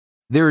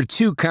There are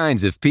two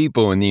kinds of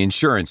people in the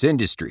insurance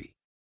industry: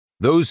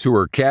 those who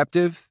are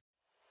captive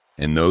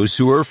and those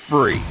who are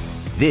free.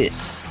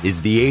 This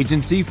is the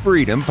Agency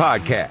Freedom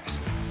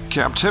Podcast.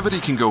 Captivity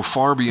can go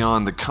far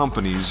beyond the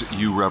companies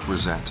you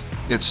represent.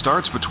 It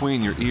starts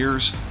between your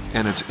ears,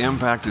 and its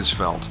impact is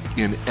felt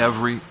in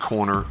every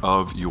corner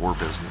of your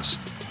business.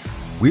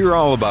 We're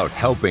all about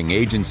helping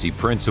agency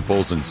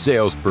principals and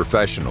sales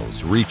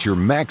professionals reach your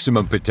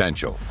maximum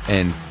potential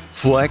and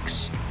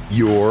flex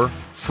your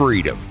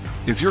freedom.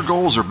 If your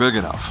goals are big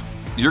enough,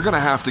 you're going to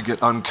have to get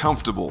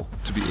uncomfortable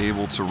to be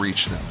able to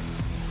reach them.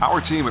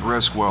 Our team at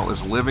Riskwell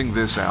is living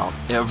this out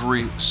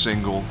every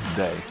single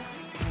day.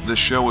 This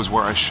show is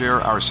where I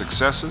share our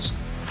successes,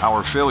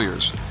 our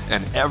failures,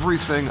 and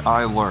everything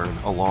I learn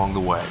along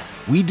the way.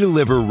 We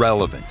deliver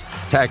relevant,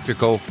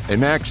 tactical,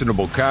 and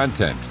actionable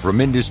content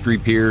from industry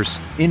peers,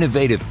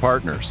 innovative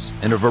partners,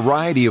 and a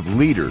variety of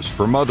leaders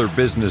from other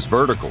business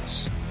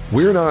verticals.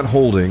 We're not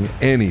holding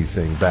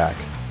anything back.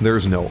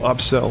 There's no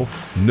upsell,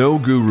 no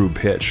guru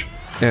pitch,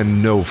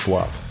 and no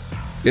fluff.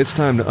 It's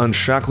time to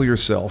unshackle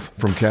yourself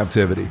from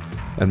captivity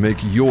and make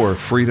your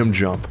freedom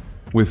jump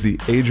with the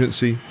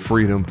Agency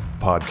Freedom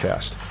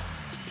Podcast.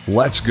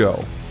 Let's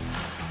go.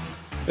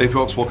 Hey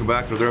folks, welcome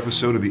back to another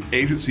episode of the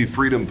Agency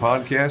Freedom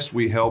Podcast.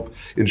 We help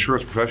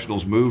insurance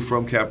professionals move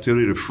from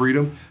captivity to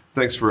freedom.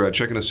 Thanks for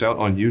checking us out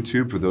on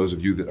YouTube. For those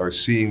of you that are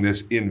seeing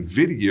this in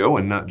video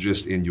and not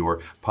just in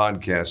your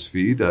podcast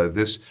feed,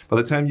 by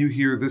the time you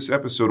hear this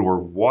episode or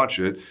watch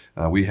it,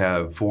 we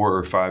have 4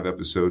 or 5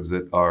 episodes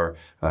that are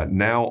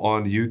now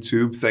on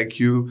YouTube. Thank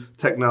you,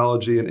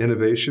 technology and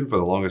innovation. For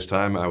the longest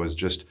time, I was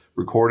just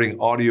recording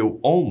audio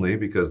only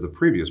because the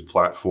previous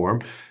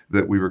platform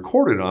that we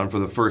recorded on for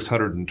the first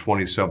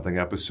 120-something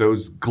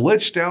episodes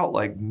glitched out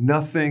like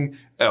nothing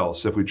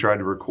else if we tried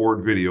to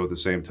record video at the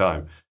same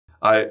time.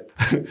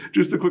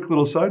 Just a quick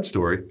little side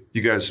story.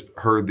 You guys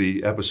heard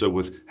the episode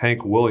with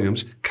Hank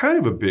Williams, kind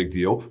of a big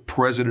deal,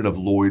 president of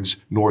Lloyd's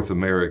North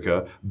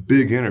America,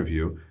 big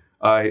interview.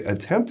 I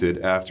attempted,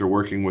 after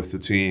working with the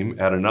team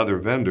at another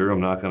vendor,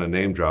 I'm not going to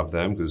name drop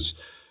them because,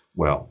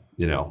 well,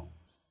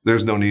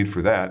 there's no need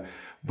for that.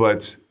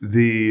 But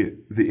the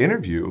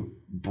interview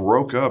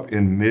broke up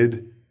in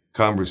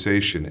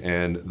mid-conversation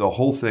and the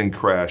whole thing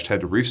crashed.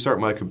 Had to restart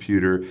my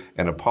computer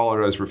and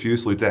apologize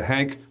profusely to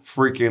Hank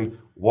freaking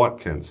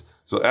Watkins.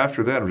 So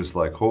after that, I'm just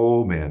like,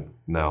 oh man,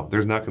 no,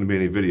 there's not going to be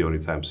any video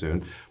anytime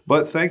soon.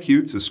 But thank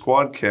you to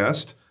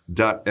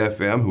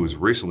Squadcast.fm, who was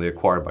recently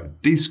acquired by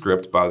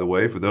Descript, by the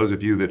way, for those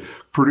of you that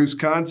produce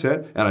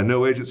content. And I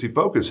know Agency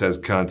Focus has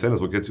content,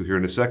 as we'll get to here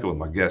in a second with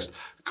my guest,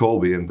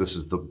 Colby. And this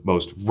is the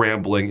most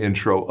rambling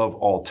intro of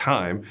all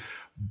time.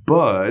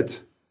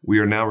 But we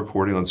are now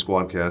recording on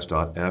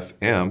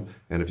Squadcast.fm.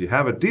 And if you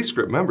have a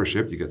Descript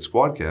membership, you get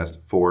Squadcast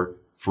for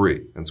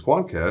free. And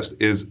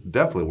Squadcast is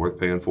definitely worth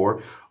paying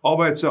for all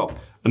by itself.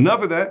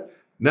 Enough of that.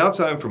 Now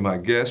time for my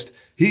guest.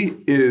 He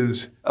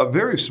is a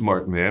very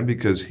smart man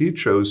because he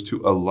chose to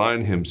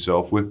align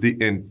himself with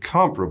the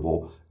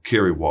incomparable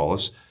Kerry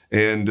Wallace.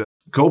 And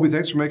Colby,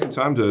 thanks for making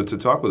time to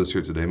talk with us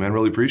here today, man.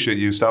 Really appreciate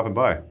you stopping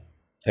by.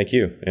 Thank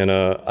you. And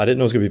I didn't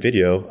know it was going to be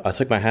video. I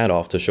took my hat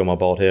off to show my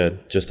bald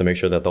head just to make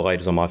sure that the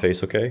light is on my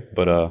face okay.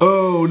 But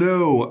oh,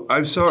 no.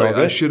 I'm sorry.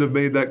 I should have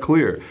made that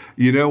clear.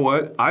 You know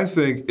what? I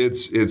think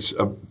it's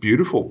a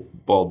beautiful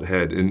bald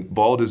head. And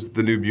bald is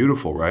the new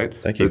beautiful, right?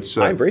 Thank you.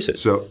 I embrace it.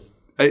 So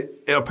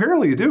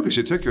apparently you do because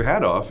you took your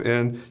hat off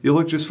and you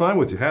look just fine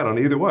with your hat on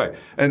either way.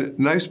 And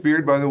nice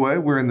beard, by the way.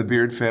 We're in the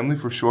beard family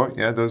for sure.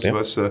 Yeah, those of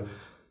us... that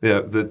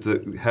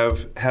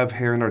have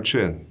hair in our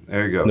chin.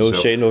 There you go. No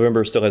Shade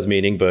November still has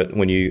meaning, but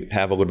when you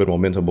have a little bit of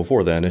momentum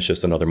before then, it's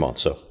just another month.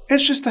 So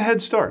it's just a head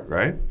start,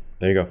 right?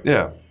 There you go.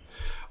 Yeah.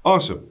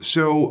 Awesome.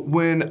 So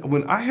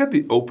when I have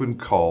the open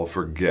call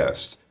for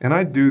guests, and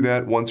I do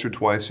that once or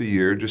twice a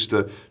year just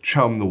to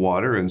chum the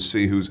water and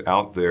see who's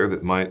out there that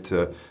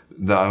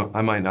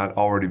I might not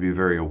already be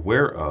very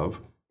aware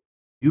of,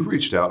 you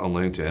reached out on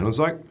LinkedIn and was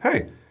like,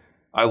 hey,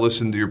 I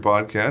listened to your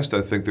podcast.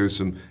 I think there's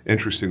some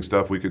interesting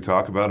stuff we could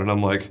talk about. And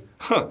I'm like,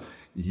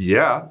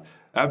 yeah,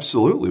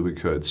 absolutely we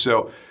could.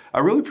 So I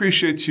really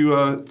appreciate you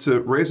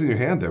raising your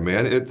hand there,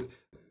 man.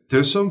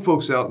 There's some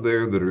folks out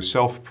there that are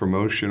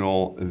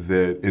self-promotional,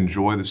 that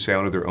enjoy the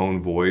sound of their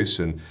own voice,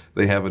 and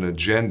they have an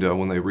agenda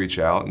when they reach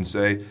out and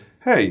say,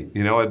 hey,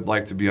 I'd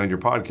like to be on your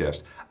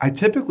podcast. I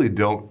typically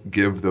don't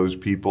give those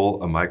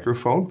people a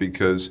microphone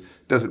because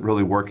it doesn't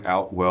really work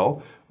out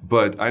well.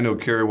 But I know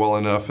Kerry well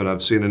enough, and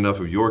I've seen enough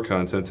of your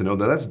content to know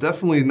that that's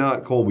definitely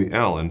not Colby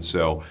Allen.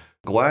 So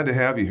glad to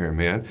have you here,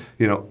 man.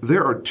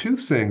 There are 2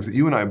 things that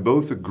you and I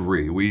both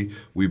agree.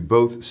 We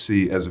both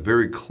see as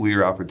very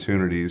clear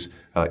opportunities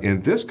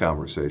in this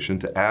conversation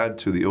to add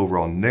to the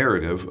overall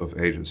narrative of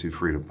Agency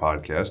Freedom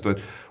Podcast.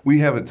 But we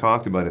haven't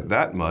talked about it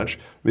that much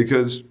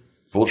because,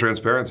 full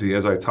transparency,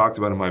 as I talked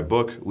about in my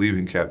book,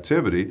 Leaving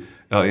Captivity,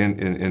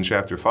 in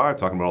Chapter 5,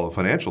 talking about all the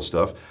financial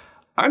stuff,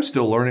 I'm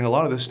still learning a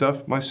lot of this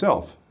stuff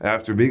myself.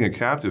 After being a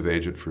captive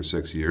agent for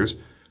 6 years,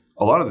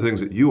 a lot of the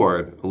things that you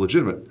are a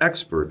legitimate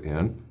expert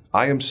in,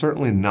 I am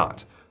certainly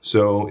not.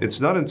 So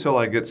it's not until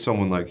I get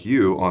someone like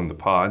you on the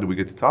pod do we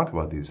get to talk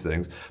about these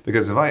things.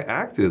 Because if I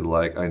acted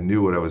like I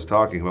knew what I was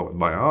talking about with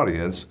my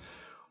audience,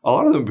 a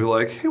lot of them would be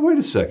like, hey, wait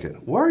a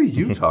second, why are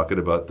you talking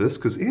about this?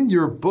 Because in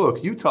your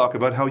book, you talk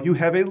about how you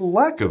have a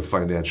lack of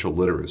financial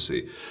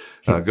literacy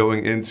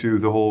going into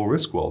the whole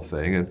risk wealth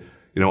thing. And,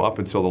 up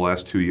until the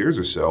last 2 years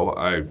or so,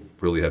 I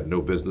really had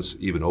no business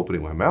even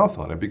opening my mouth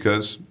on it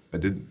because I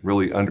didn't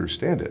really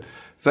understand it.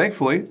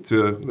 Thankfully,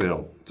 to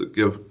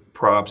give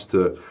props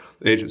to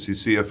agency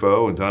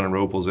CFO and Don and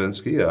Ro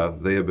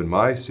Polzinski, they have been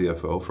my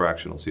CFO,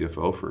 fractional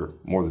CFO, for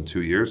more than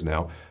 2 years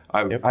now.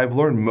 I've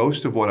learned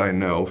most of what I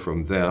know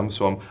from them,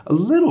 so I'm a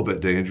little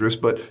bit dangerous,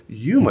 but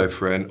you, my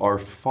friend, are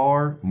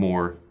far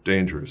more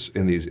dangerous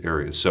in these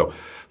areas. So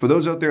for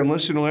those out there in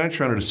listening land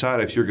trying to decide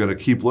if you're going to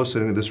keep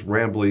listening to this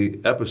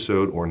rambly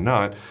episode or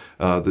not,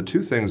 the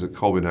two things that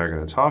Colby and I are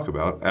going to talk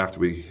about after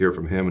we hear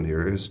from him and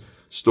hear his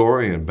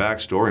story and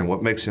backstory and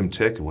what makes him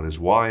tick and what his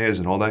why is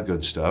and all that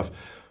good stuff,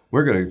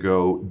 we're going to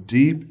go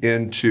deep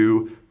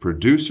into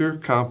producer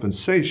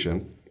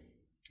compensation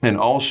and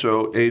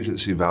also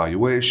agency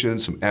valuation,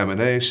 some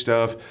M&A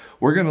stuff.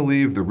 We're going to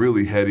leave the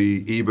really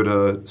heady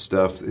EBITDA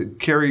stuff.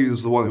 Carrie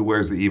is the one who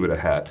wears the EBITDA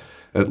hat.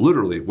 It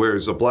literally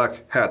wears a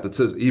black hat that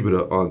says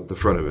EBITDA on the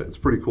front of it. It's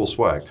pretty cool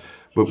swag.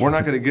 But we're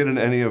not going to get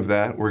into any of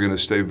that. We're going to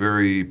stay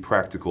very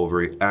practical,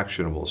 very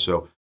actionable.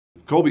 So,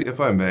 Colby,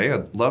 if I may,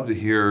 I'd love to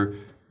hear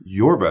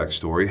your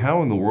backstory.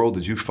 How in the world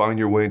did you find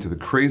your way into the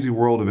crazy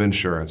world of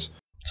insurance?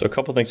 So a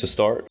couple things to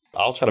start.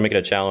 I'll try to make it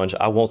a challenge.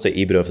 I won't say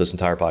EBITDA for this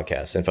entire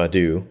podcast. And if I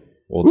do,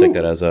 we'll take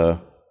that as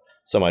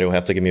somebody will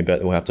have to give me a bet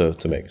that we'll have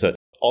to make. So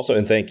also,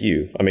 and thank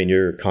you. I mean,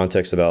 your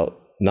context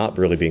about not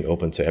really being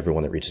open to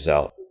everyone that reaches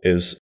out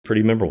is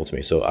pretty memorable to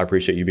me. So I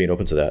appreciate you being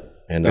open to that.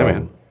 And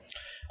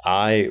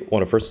I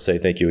want to first say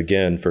thank you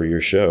again for your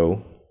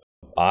show.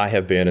 I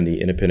have been in the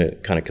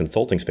independent kind of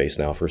consulting space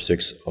now for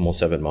 6, almost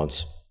 7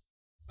 months.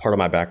 Part of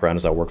my background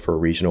is I worked for a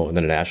regional and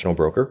then a national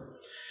broker.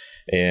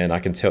 And I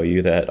can tell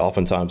you that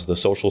oftentimes the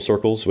social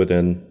circles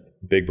within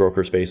big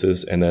broker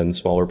spaces and then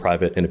smaller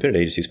private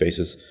independent agency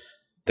spaces,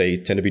 they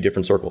tend to be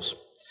different circles.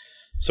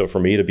 So for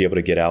me to be able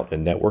to get out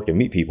and network and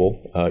meet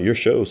people, your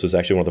shows was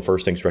actually one of the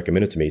first things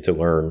recommended to me to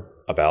learn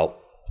about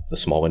the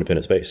small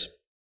independent space.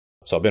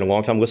 So I've been a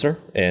long-time listener,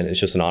 and it's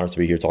just an honor to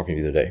be here talking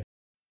to you today.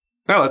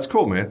 Oh, that's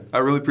cool, man. I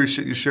really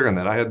appreciate you sharing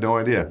that. I had no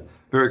idea.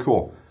 Very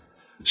cool.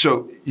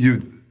 So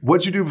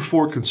what'd you do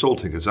before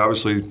consulting? Because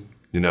obviously,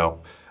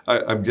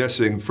 I'm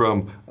guessing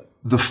from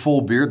the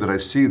full beard that I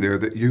see there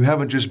that you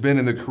haven't just been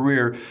in the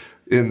career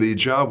in the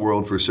job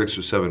world for 6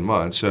 or 7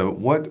 months. So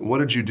what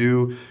did you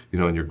do,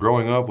 in your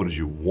growing up? What did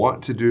you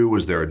want to do?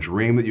 Was there a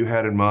dream that you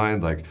had in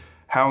mind? Like,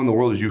 how in the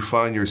world did you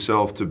find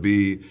yourself to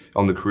be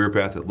on the career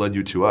path that led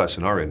you to us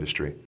in our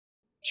industry?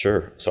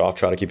 Sure. So I'll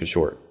try to keep it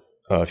short.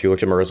 If you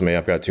look at my resume,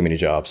 I've got too many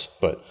jobs.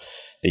 But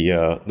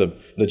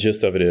the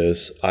gist of it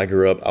is I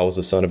grew up, I was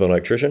the son of an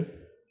electrician.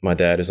 My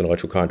dad is an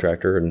electrical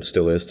contractor and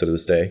still is to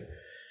this day.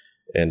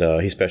 And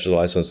he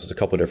specialized in a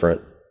couple of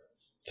different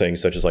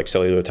things, such as like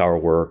cellular tower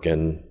work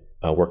and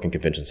work in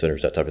convention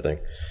centers, that type of thing.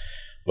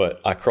 But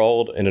I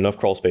crawled in enough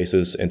crawl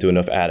spaces into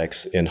enough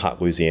attics in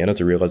hot Louisiana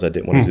to realize I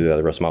didn't want to do that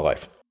the rest of my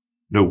life.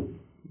 No.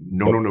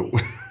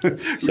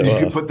 So, you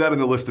can put that in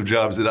the list of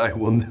jobs that I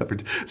will never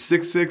do.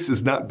 6'6"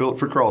 is not built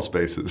for crawl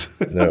spaces.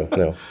 No.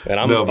 And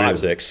I'm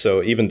 5'6",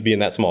 so even being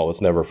that small,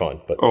 it's never fun.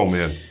 But, oh,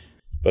 man.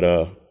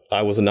 But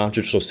I was a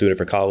non-traditional student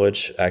for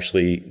college,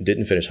 actually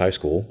didn't finish high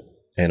school,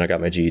 and I got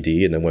my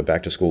GED and then went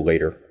back to school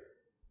later.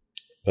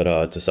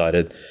 But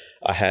decided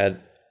I had,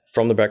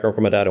 from the background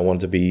from my dad, I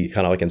wanted to be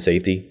kind of like in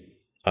safety.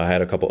 I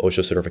had a couple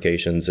OSHA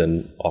certifications,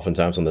 and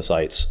oftentimes on the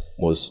sites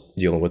was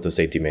dealing with the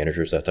safety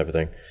managers, that type of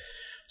thing.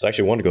 So I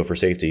actually wanted to go for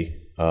safety,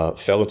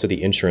 fell into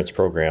the insurance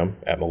program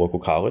at my local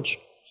college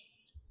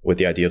with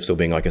the idea of still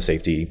being like a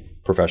safety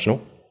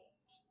professional.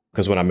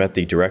 Because when I met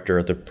the director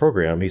at the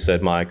program, he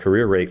said, my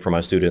career rate for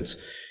my students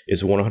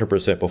is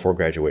 100% before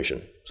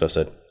graduation. So I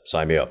said,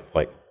 sign me up.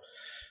 Like,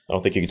 I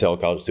don't think you can tell a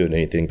college student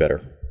anything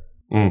better.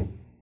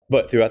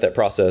 But throughout that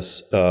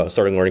process,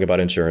 started learning about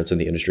insurance in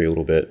the industry a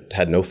little bit,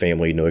 had no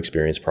family, no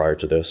experience prior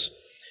to this.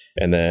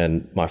 And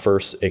then my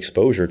first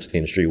exposure to the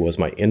industry was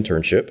my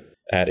internship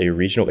at a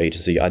regional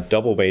agency. I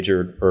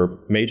majored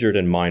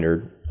and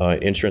minored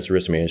in insurance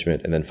risk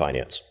management and then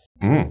finance.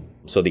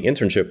 So the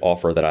internship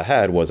offer that I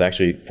had was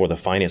actually for the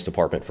finance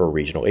department for a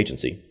regional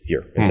agency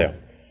here in town.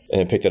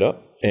 And I picked it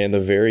up. And the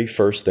very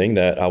first thing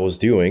that I was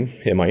doing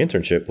in my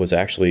internship was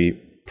actually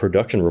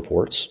production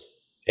reports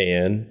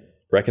and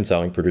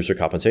reconciling producer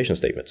compensation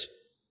statements.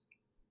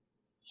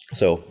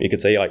 So you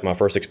could say like my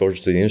first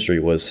exposure to the industry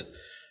was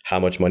how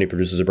much money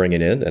producers are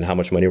bringing in and how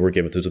much money we're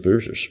giving to the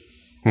producers.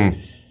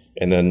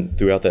 And then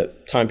throughout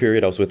that time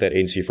period, I was with that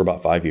agency for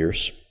about 5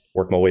 years,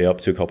 worked my way up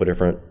to a couple of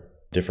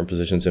different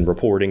positions in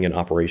reporting and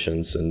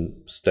operations, and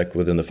stuck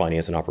within the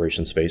finance and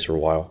operations space for a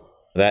while.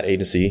 That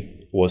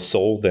agency was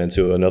sold then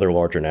to another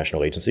larger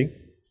national agency.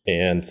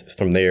 And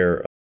from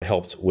there,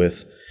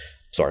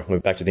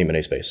 went back to the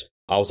M&A space.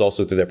 I was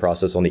also through that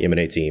process on the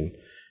M&A team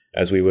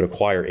as we would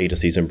acquire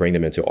agencies and bring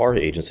them into our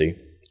agency.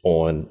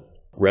 on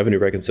revenue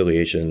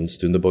reconciliations,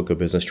 doing the book of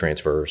business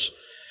transfers.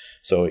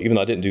 So even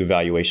though I didn't do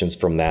valuations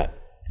from that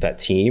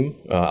team,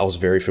 I was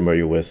very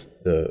familiar with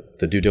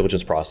the due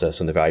diligence process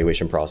and the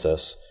valuation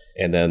process.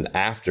 And then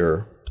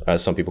after,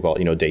 as some people call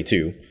it, day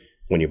two,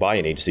 when you buy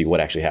an agency, what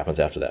actually happens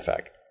after that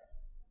fact.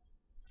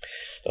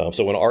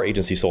 So when our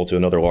agency sold to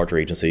another larger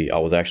agency, I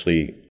was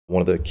actually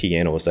one of the key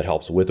analysts that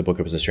helps with the book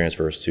of business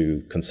transfers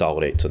to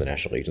consolidate to the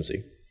national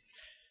agency.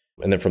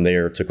 And then from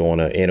there, took on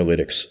an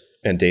analytics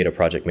and data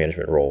project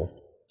management role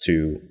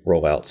to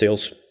roll out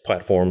sales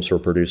platforms for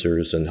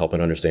producers and helping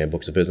understand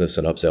books of business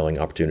and upselling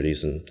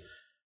opportunities. And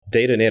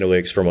data and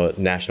analytics from a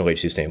national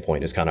agency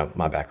standpoint is kind of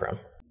my background.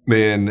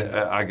 Man,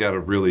 I got to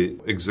really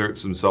exert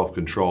some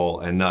self-control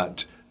and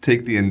not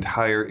take the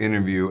entire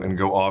interview and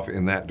go off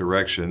in that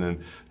direction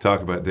and talk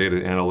about data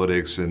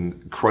analytics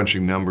and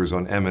crunching numbers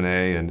on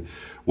M&A and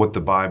what the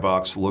buy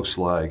box looks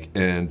like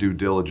and due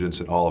diligence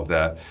and all of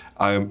that.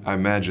 I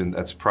imagine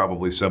that's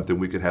probably something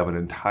we could have an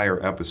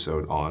entire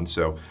episode on.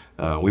 So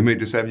we may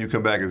just have you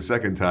come back a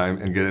second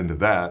time and get into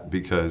that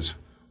because,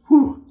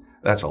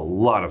 that's a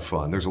lot of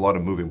fun. There's a lot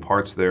of moving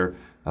parts there.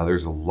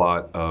 There's a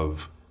lot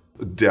of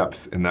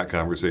depth in that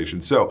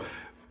conversation. So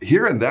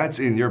hearing that's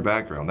in your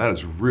background, that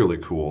is really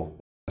cool.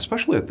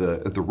 Especially at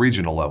the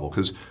regional level,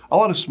 because a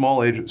lot of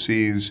small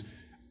agencies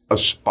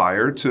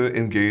aspire to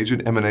engage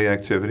in M&A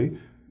activity,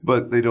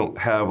 but they don't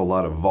have a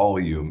lot of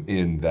volume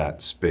in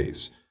that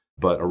space.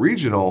 But a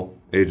regional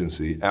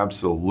agency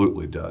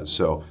absolutely does.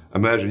 So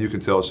imagine you can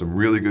tell some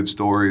really good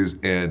stories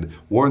and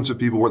warn some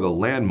people where the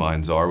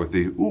landmines are with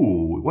we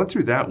went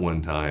through that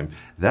one time.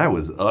 That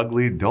was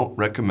ugly. Don't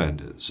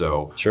recommend it.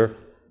 So sure.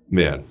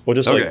 Man. Well,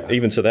 just like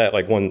even to that,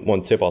 like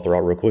one tip I'll throw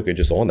out real quickly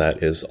just on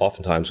that is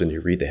oftentimes when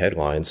you read the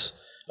headlines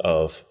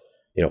of,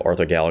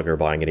 Arthur Gallagher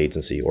buying an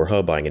agency or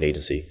Hub buying an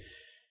agency,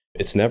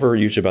 it's never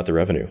usually about the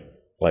revenue.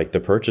 Like the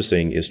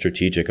purchasing is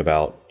strategic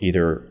about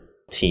either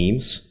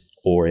teams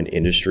or an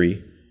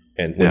industry.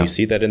 And when you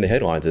see that in the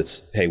headlines,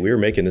 it's, hey, we're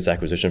making this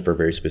acquisition for a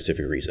very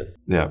specific reason.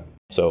 Yeah.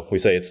 So we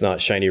say it's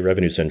not shiny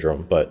revenue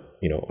syndrome, but,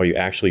 are you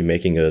actually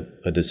making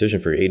a decision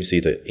for your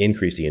agency to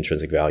increase the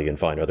intrinsic value and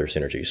find other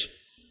synergies?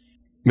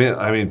 Man,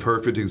 I mean,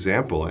 perfect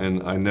example.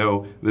 And I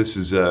know this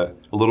is a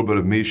little bit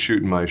of me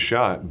shooting my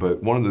shot,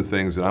 but one of the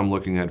things that I'm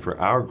looking at for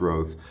our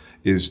growth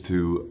is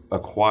to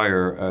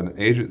acquire an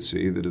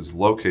agency that is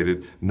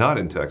located not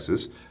in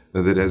Texas,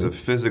 that has a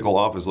physical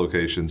office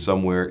location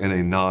somewhere in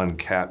a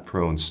non-cat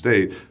prone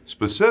state,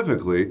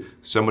 specifically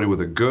somebody with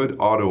a good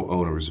auto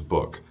owner's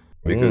book.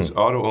 Because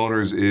auto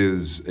owners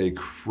is a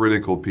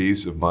critical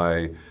piece of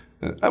my,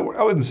 I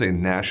wouldn't say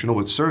national,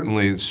 but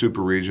certainly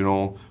super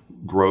regional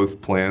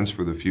growth plans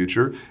for the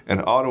future.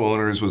 And auto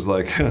owners was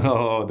like,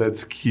 oh,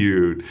 that's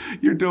cute.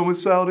 You're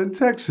domiciled in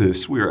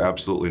Texas. We are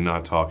absolutely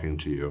not talking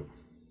to you.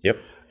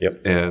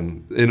 Yep.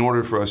 And in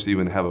order for us to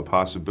even have a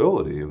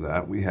possibility of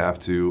that, we have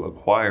to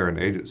acquire an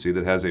agency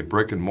that has a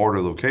brick and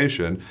mortar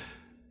location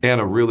and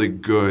a really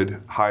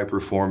good, high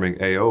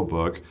performing AO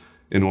book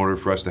in order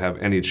for us to have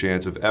any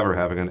chance of ever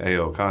having an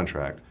AO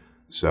contract.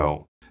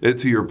 So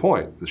to your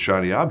point, the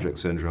shiny object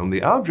syndrome,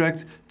 the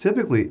object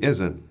typically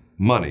isn't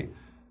money.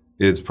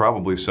 It's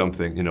probably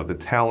something, the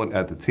talent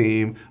at the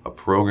team, a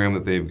program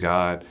that they've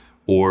got,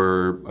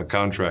 or a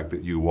contract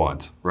that you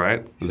want,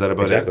 right? Is that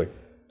about exactly. it?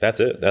 That's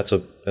it. That's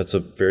a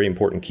very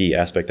important key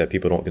aspect that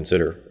people don't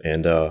consider.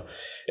 And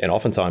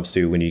oftentimes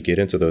too, when you get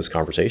into those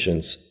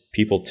conversations,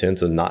 people tend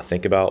to not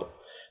think about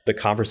the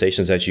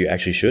conversations that you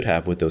actually should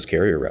have with those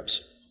carrier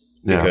reps.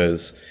 Yeah.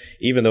 Because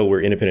even though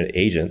we're independent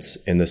agents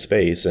in this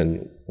space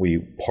and we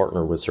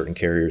partner with certain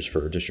carriers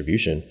for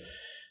distribution,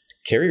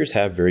 carriers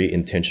have very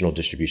intentional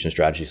distribution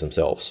strategies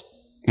themselves.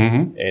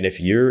 Mm-hmm. And if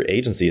your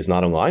agency is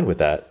not aligned with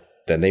that,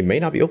 then they may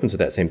not be open to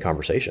that same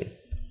conversation.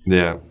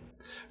 Yeah.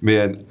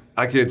 Man,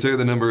 I can't tell you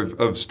the number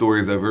of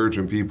stories I've heard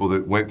from people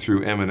that went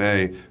through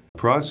M&A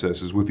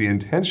processes with the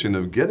intention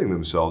of getting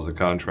themselves a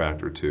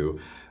contract or two,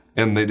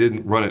 and they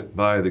didn't run it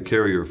by the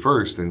carrier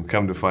first and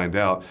come to find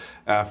out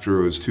after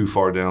it was too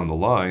far down the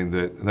line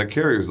that the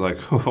carrier's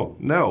like, oh,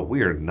 no,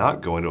 we are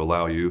not going to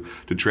allow you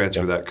to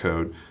transfer that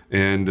code,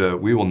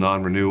 and we will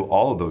non-renew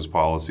all of those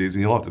policies,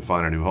 and you'll have to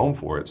find a new home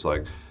for it. It's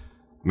like,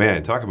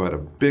 man, talk about a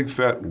big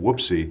fat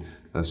whoopsie.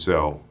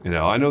 So,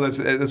 I know that's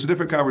a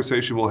different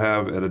conversation we'll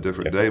have at a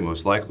different day,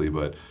 most likely.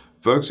 But,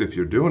 folks, if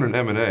you're doing an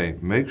M&A,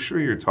 make sure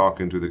you're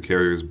talking to the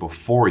carriers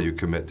before you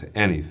commit to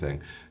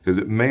anything, because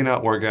it may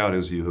not work out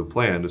as you have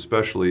planned,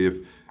 especially if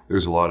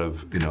there's a lot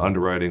of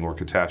underwriting or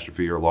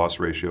catastrophe or loss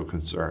ratio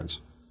concerns.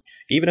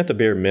 Even at the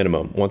bare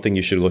minimum, one thing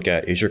you should look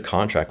at is your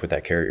contract with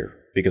that carrier,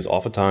 because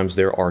oftentimes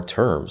there are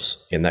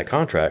terms in that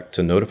contract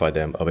to notify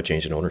them of a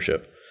change in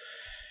ownership.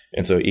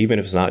 And so even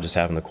if it's not just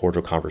having the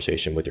cordial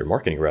conversation with your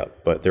marketing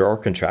rep, but there are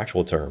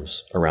contractual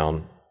terms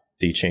around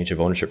the change of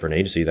ownership for an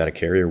agency that a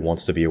carrier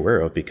wants to be aware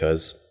of,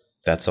 because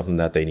that's something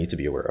that they need to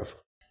be aware of.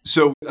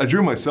 So I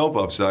drew myself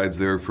off sides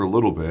there for a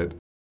little bit.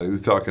 I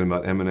was talking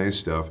about M&A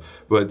stuff,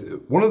 but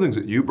one of the things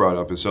that you brought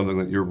up is something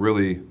that you're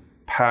really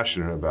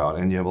passionate about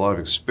and you have a lot of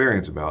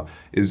experience about,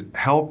 is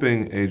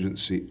helping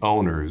agency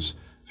owners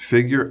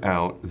figure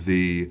out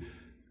the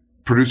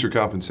producer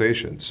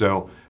compensation.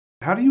 So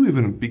how do you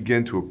even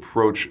begin to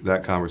approach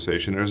that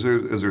conversation? Is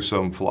there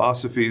some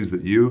philosophies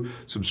that you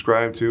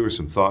subscribe to or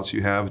some thoughts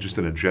you have just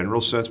in a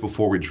general sense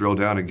before we drill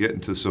down and get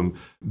into some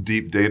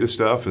deep data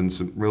stuff and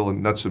some real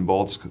nuts and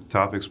bolts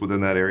topics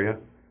within that area?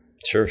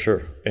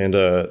 Sure. And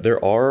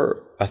there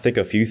are, I think,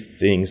 a few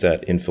things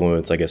that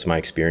influence, I guess, my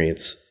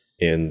experience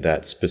in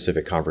that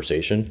specific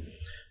conversation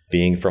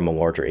being from a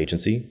larger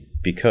agency,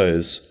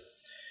 because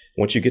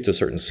once you get to a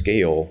certain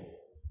scale,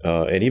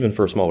 and even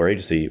for a smaller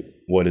agency,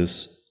 what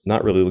is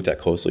not really looked at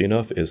closely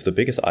enough is the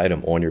biggest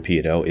item on your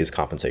P&L is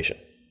compensation.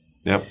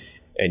 Yep.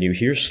 And you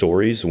hear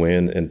stories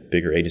when a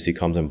bigger agency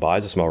comes and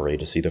buys a smaller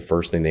agency, the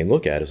first thing they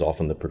look at is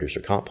often the producer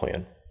comp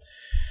plan.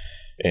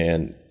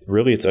 And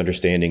really it's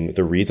understanding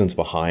the reasons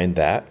behind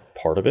that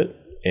part of it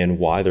and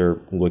why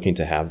they're looking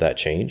to have that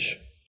change.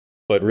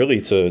 But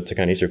really to kind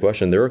of answer your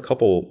question, there are a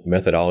couple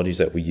methodologies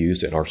that we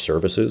use in our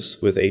services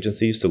with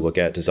agencies to look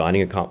at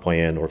designing a comp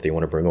plan, or if they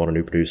want to bring on a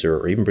new producer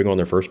or even bring on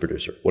their first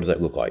producer, what does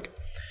that look like?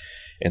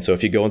 And so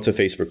if you go into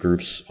Facebook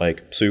groups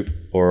like SOUP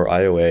or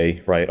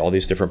IOA, right, all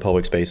these different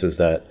public spaces,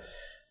 that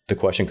the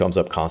question comes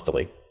up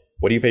constantly.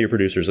 What do you pay your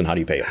producers and how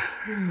do you pay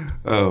them?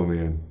 Oh,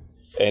 man.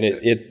 And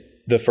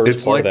the first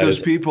it's part like of that those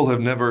is, people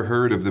have never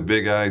heard of the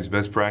Big I's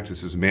Best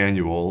Practices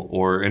Manual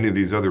or any of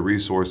these other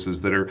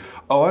resources that are,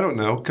 I don't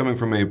know, coming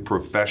from a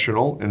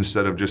professional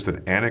instead of just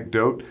an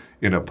anecdote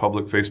in a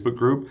public Facebook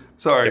group.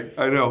 Sorry,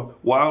 I know.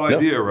 Wild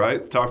idea,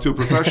 right? Talk to a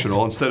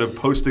professional instead of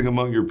posting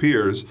among your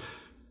peers.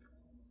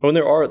 Well,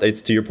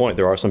 it's to your point,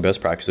 there are some best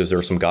practices, there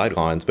are some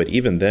guidelines, but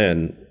even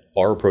then,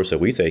 our approach that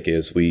we take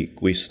is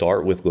we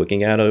start with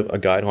looking at a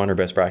guideline or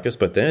best practice,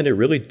 but then it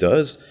really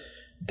does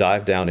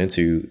dive down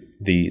into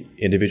the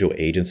individual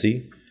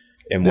agency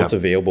and what's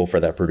available for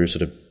that producer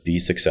to be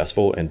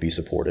successful and be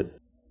supported.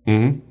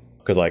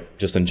 Because like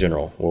just in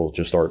general, we'll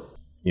just start,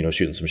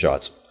 shooting some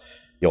shots.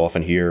 You'll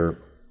often hear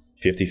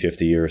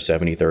 50-50 or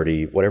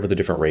 70-30, whatever the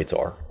different rates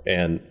are.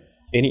 And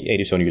any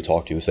agency owner you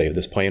talk to will say,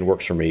 this plan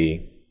works for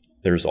me.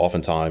 There's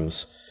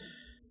oftentimes,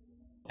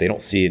 they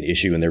don't see an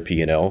issue in their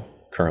P&L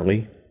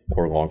currently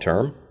or long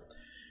term.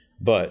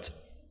 But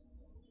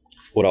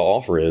what I'll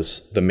offer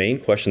is the main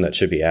question that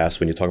should be asked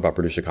when you talk about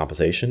producer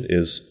compensation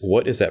is,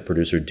 what is that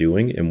producer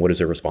doing and what is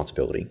their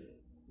responsibility?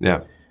 Yeah.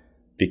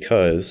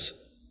 Because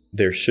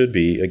there should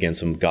be, again,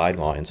 some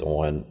guidelines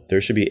on,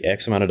 there should be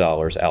X amount of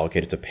dollars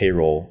allocated to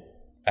payroll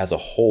as a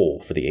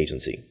whole for the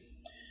agency.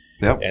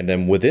 Yep. And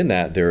then within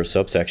that, there are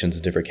subsections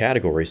in different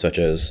categories such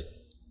as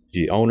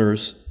the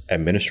owners,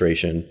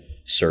 administration,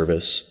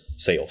 service,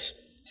 sales.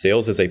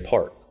 Sales is a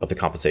part of the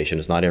compensation.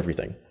 It's not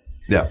everything.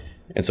 Yeah.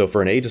 And so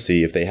for an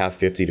agency, if they have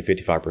 50 to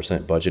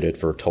 55% budgeted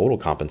for total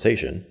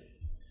compensation,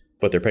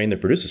 but they're paying their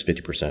producers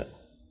 50%,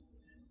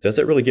 does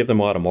that really give them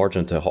a lot of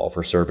margin to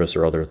offer service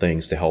or other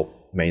things to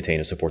help maintain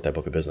and support that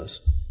book of business?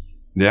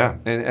 Yeah.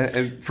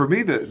 And for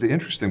me, the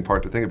interesting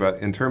part to think about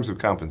in terms of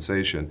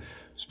compensation,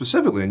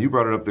 specifically, and you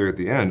brought it up there at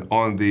the end,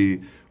 on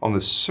the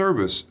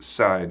service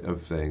side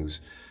of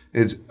things,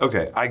 is,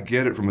 okay, I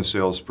get it from a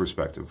sales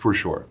perspective, for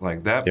sure.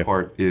 Like that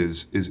part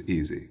is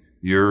easy.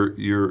 You're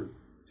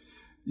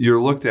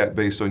looked at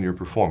based on your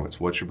performance.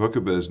 What's your book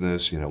of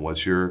business?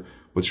 What's your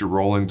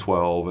rolling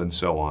 12 and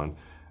so on.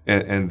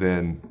 And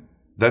then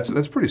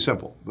that's pretty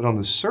simple. But on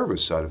the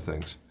service side of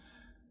things,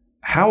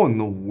 how in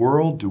the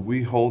world do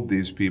we hold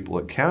these people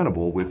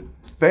accountable with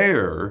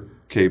fair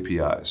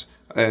KPIs?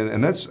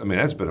 And that's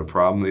been a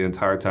problem the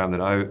entire time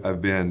that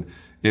I've been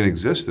in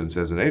existence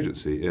as an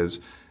agency, is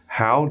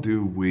how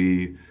do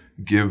we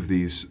give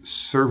these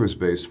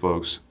service-based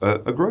folks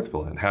a growth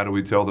plan? How do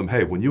we tell them,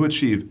 hey, when you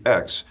achieve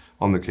X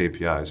on the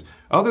KPIs,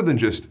 other than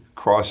just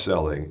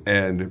cross-selling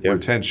and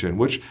retention,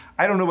 which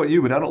I don't know about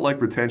you, but I don't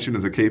like retention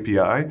as a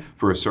KPI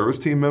for a service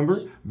team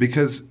member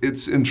because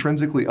it's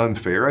intrinsically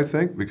unfair, I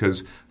think,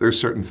 because there's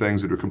certain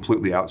things that are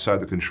completely outside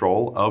the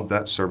control of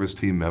that service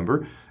team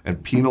member,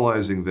 and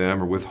penalizing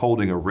them or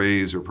withholding a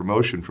raise or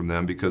promotion from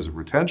them because of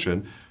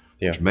retention,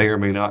 which may or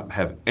may not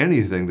have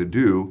anything to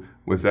do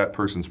with that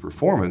person's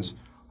performance.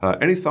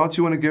 Any thoughts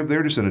you want to give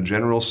there, just in a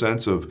general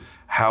sense of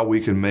how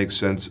we can make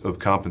sense of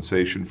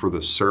compensation for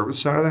the service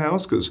side of the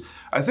house? Because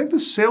I think the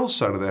sales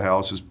side of the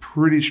house is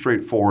pretty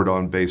straightforward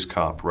on base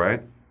comp,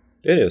 right?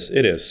 It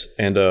is.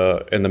 And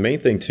the main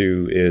thing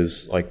too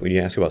is, like, when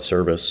you ask about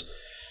service,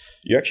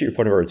 your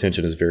point of our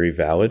retention is very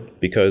valid,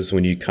 because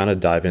when you kind of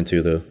dive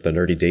into the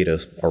nerdy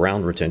data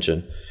around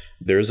retention,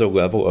 there's a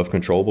level of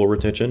controllable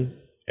retention,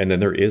 and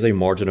then there is a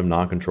margin of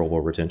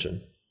non-controllable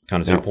retention.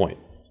 Kind of to your point.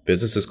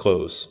 Businesses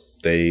close.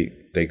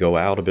 They go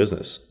out of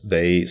business.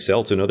 They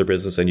sell to another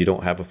business and you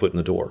don't have a foot in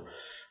the door,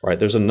 right?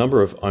 There's a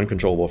number of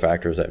uncontrollable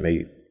factors that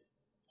may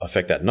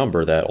affect that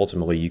number that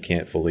ultimately you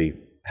can't fully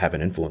have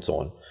an influence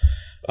on.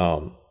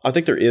 I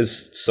think there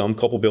is some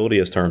culpability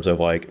in terms of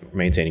like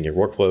maintaining your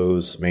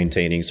workflows,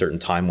 maintaining certain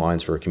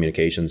timelines for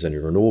communications and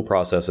your renewal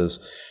processes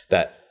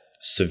that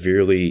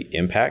severely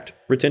impact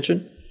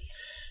retention.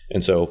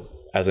 And so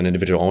as an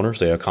individual owner,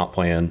 say a comp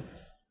plan,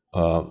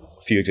 a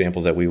few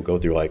examples that we would go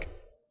through, like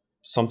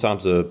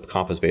sometimes the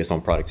comp is based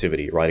on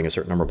productivity, writing a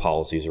certain number of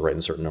policies or writing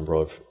a certain number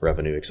of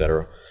revenue, et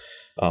cetera.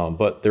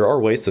 But there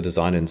are ways to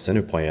design an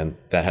incentive plan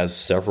that has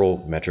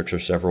several metrics or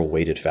several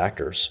weighted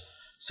factors,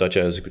 such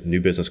as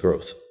new business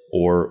growth,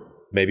 or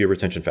maybe a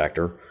retention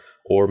factor,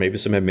 or maybe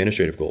some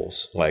administrative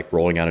goals, like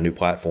rolling out a new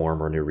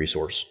platform or a new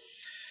resource.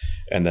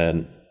 And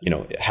then,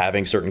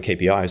 having certain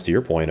KPIs, to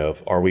your point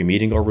of, are we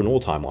meeting our renewal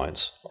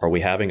timelines? Are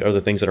we having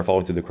other things that are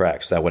falling through the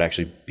cracks that would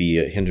actually be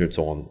a hindrance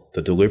on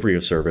the delivery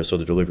of service or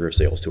the delivery of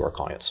sales to our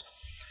clients?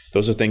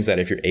 Those are things that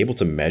if you're able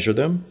to measure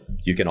them,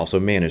 you can also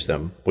manage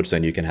them, which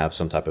then you can have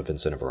some type of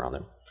incentive around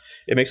them.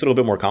 It makes it a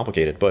little bit more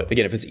complicated. But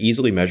again, if it's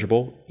easily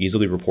measurable,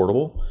 easily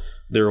reportable,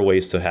 there are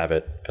ways to have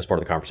it as part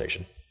of the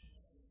conversation.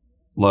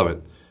 Love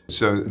it.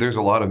 So there's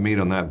a lot of meat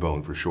on that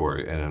bone for sure.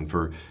 And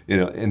for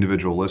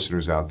individual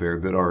listeners out there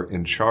that are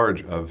in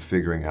charge of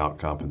figuring out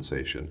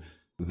compensation,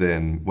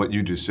 then what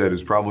you just said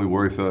is probably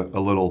worth a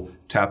little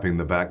tapping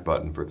the back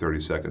button for 30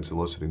 seconds and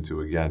listening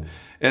to again.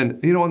 And,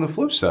 on the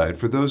flip side,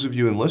 for those of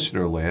you in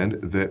listener land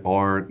that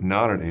are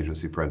not an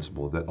agency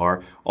principal, that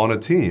are on a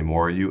team,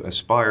 or you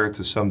aspire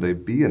to someday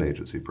be an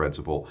agency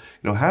principal,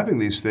 having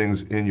these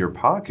things in your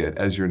pocket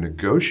as you're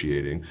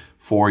negotiating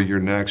for your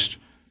next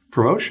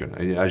promotion,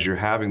 as you're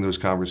having those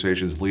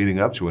conversations leading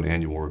up to an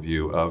annual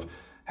review of,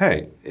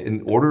 hey,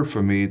 in order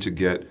for me to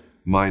get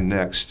my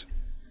next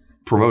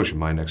promotion,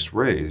 my next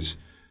raise,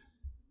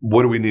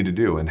 what do we need to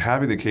do? And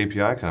having the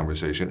KPI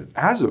conversation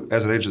as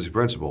an agency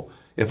principal,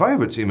 if I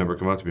have a team member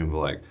come up to me and be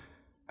like,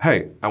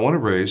 hey, I want a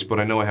raise, but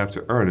I know I have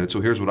to earn it,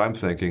 so here's what I'm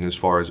thinking as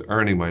far as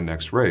earning my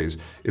next raise.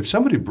 If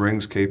somebody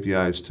brings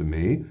KPIs to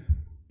me,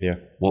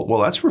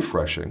 well, that's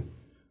refreshing.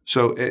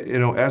 So,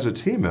 as a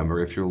team member,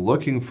 if you're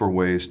looking for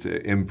ways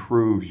to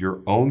improve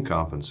your own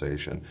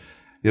compensation,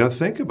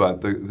 think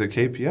about the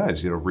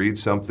KPIs. Read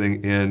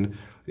something in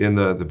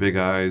the Big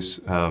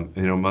Eyes,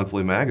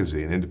 monthly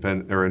magazine,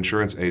 independent or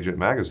insurance agent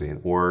magazine,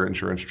 or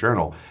insurance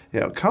journal.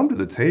 Come to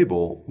the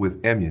table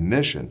with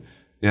ammunition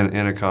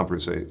in a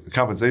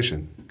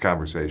compensation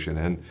conversation.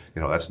 And,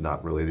 that's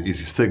not really the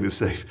easiest thing to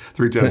say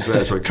 3 times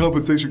fast, right?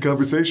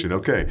 Compensation.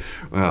 Okay.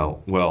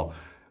 Well,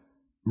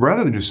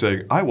 rather than just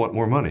saying, I want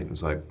more money,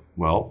 it's like,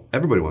 well,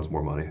 everybody wants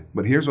more money,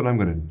 but here's what I'm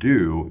going to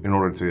do in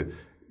order to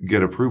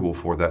get approval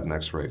for that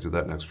next raise or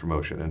that next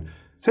promotion. And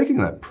taking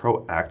that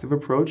proactive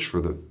approach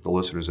for the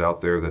listeners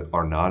out there that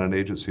are not an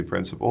agency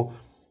principal,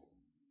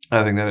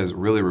 I think that is a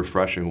really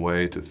refreshing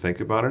way to think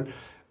about it.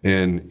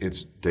 And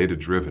it's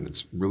data-driven.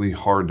 It's really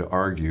hard to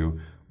argue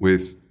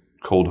with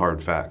cold,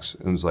 hard facts.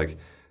 And it's like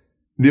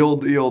the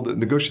old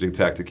negotiating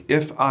tactic.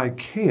 If I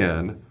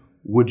can,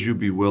 would you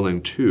be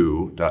willing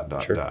to ...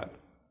 Sure.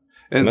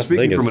 And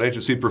speaking from an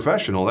agency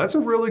professional, that's a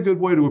really good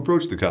way to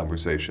approach the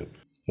conversation.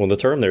 Well, the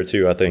term there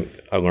too, I think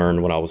I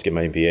learned when I was getting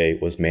my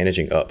MBA, was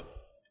managing up.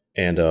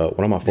 And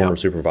one of my former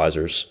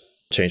supervisors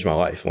changed my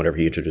life whenever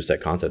he introduced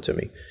that concept to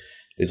me.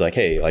 He's like,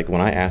 hey, like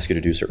when I ask you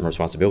to do certain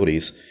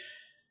responsibilities,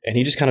 and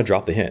he just kind of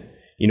dropped the hint.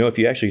 If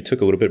you actually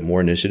took a little bit more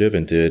initiative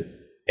and did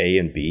A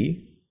and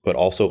B, but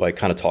also like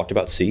kind of talked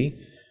about C,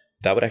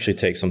 that would actually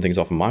take some things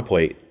off of my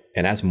plate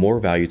and adds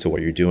more value to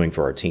what you're doing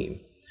for our team.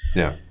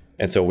 Yeah.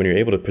 And so when you're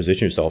able to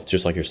position yourself,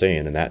 just like you're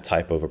saying, in that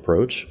type of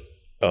approach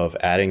of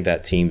adding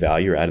that team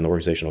value or adding the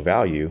organizational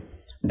value,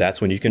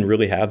 that's when you can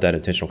really have that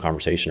intentional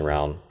conversation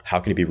around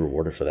how can you be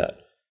rewarded for that.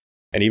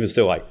 And even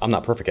still, like, I'm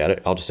not perfect at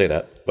it, I'll just say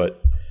that,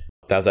 but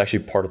that was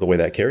actually part of the way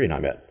that Carrie and I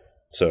met.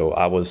 So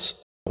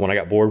when I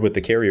got bored with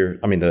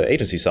the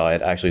agency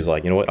side, I actually was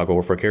like, you know what, I'll go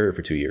work for a carrier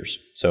for 2 years.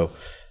 So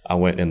I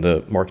went in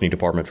the marketing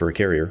department for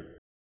a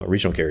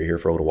regional carrier here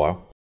for a little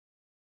while.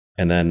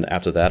 And then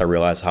after that, I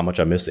realized how much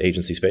I missed the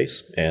agency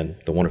space and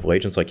the wonderful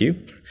agents like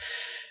you.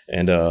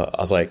 And I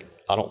was like,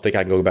 I don't think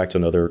I can go back to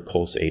another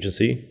close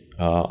agency.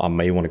 I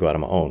may want to go out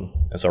on my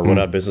own. And so I wrote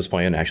out a business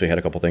plan, actually had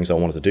a couple things I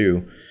wanted to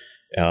do.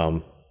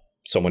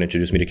 Someone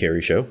introduced me to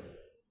Carrie's show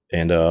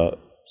and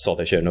saw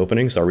that she had an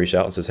opening. So I reached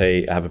out and says,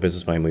 hey, I have a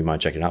business plan. Will you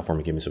mind checking it out for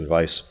me? Give me some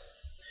advice.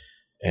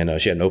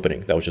 And she had an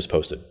opening that was just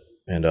posted.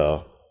 And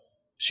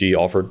she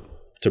offered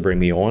to bring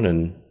me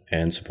on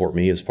and support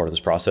me as part of this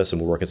process. And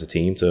we'll work as a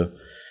team to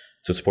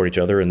support each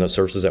other in the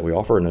services that we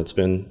offer. And it's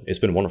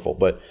been wonderful.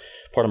 But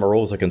part of my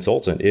role as a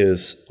consultant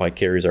is, like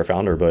Carrie's our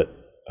founder, but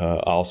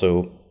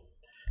also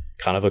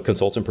kind of a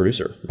consultant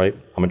producer, right?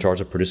 I'm in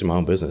charge of producing my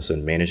own business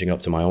and managing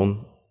up to my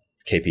own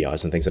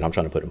KPIs and things that I'm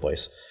trying to put in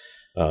place.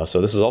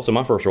 So this is also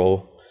my first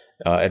role,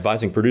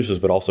 advising producers,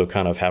 but also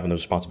kind of having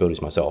those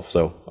responsibilities myself.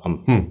 So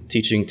I'm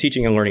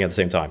teaching and learning at the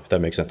same time, if that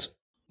makes sense.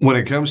 When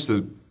it comes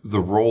to the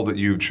role that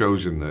you've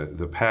chosen,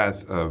 the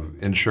path of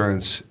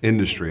insurance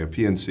industry, a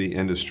P&C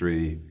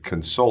industry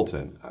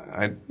consultant,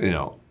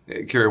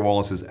 Carrie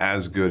Wallace is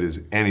as good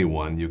as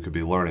anyone you could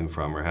be learning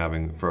from or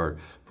having for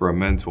a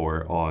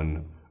mentor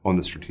on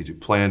the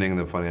strategic planning and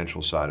the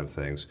financial side of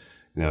things.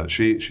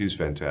 She's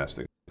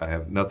fantastic. I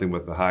have nothing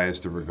but the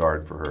highest of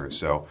regard for her.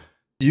 So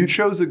you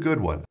chose a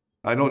good one.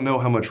 I don't know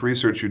how much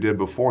research you did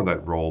before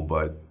that role,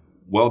 but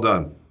well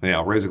done. Yeah,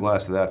 I'll raise a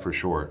glass to that for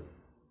sure.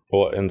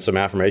 Well, and some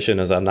affirmation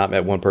is I've not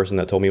met one person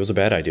that told me it was a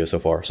bad idea so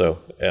far. So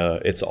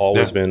it's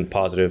always been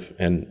positive,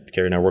 and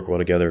Carrie and I work well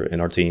together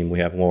in our team. We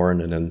have Lauren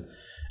and then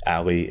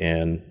Allie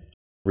and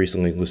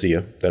recently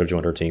Lucia that have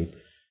joined our team.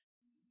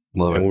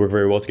 Love and it. we work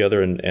very well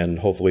together and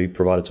hopefully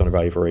provide a ton of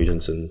value for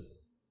agents and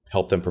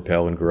help them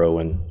propel and grow.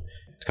 And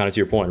it's kind of to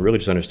your point, really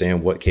just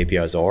understand what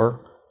KPIs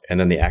are and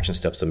then the action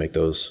steps to make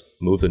those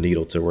move the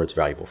needle to where it's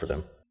valuable for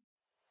them.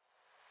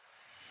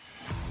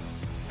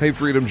 Hey,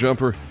 Freedom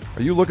Jumper,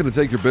 are you looking to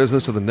take your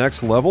business to the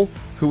next level?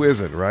 Who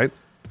isn't, right?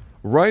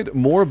 Write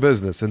more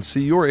business and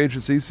see your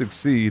agency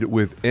succeed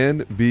with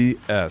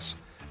NBS.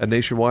 At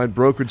Nationwide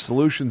Brokerage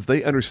Solutions,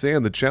 they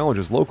understand the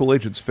challenges local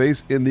agents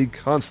face in the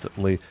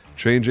constantly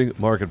changing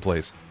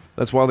marketplace.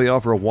 That's why they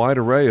offer a wide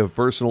array of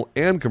personal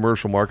and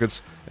commercial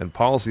markets and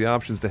policy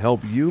options to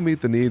help you meet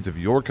the needs of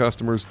your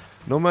customers,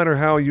 no matter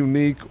how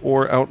unique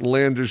or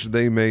outlandish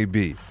they may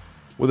be.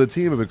 With a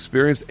team of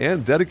experienced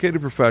and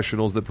dedicated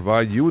professionals that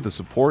provide you with the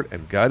support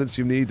and guidance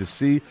you need to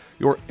see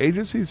your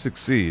agency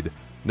succeed,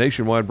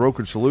 Nationwide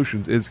Brokerage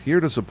Solutions is here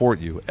to support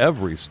you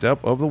every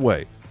step of the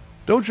way.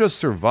 Don't just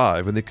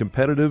survive in the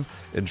competitive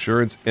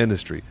insurance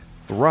industry.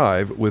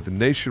 Thrive with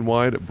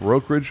Nationwide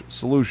Brokerage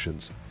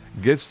Solutions.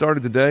 Get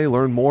started today.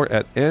 Learn more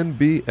at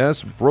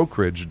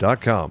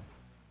nbsbrokerage.com.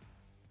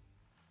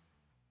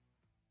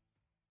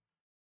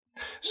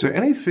 So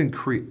anything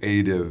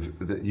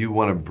creative that you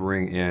want to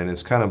bring in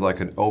is kind of like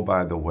an oh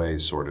by the way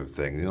sort of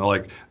thing. You know,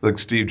 like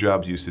Steve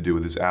Jobs used to do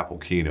with his Apple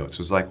keynotes. It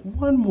was like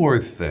one more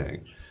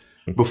thing.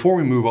 Before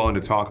we move on to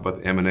talk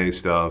about the M&A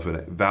stuff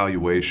and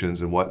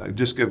valuations and what,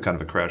 just give kind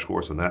of a crash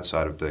course on that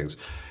side of things.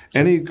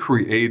 Any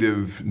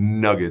creative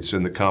nuggets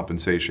in the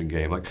compensation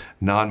game, like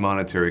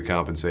non-monetary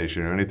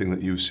compensation or anything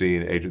that you've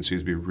seen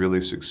agencies be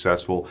really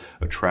successful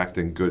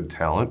attracting good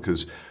talent?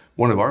 Because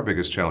one of our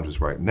biggest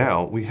challenges right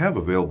now, we have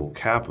available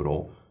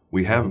capital,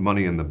 we have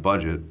money in the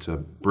budget to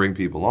bring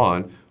people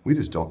on, we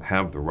just don't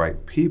have the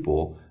right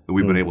people that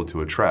we've been able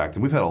to attract.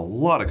 And we've had a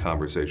lot of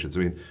conversations.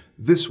 I mean,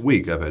 this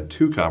week I've had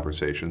 2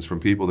 conversations from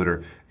people that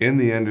are in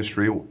the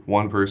industry.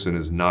 One person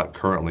is not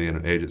currently in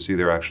an agency.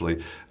 They're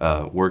actually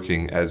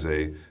working as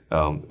a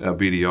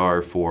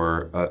BDR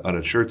for an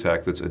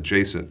insurtech that's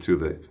adjacent to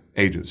the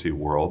agency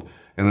world.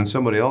 And then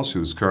somebody else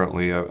who's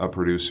currently a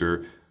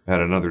producer at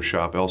another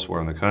shop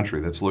elsewhere in the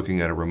country that's looking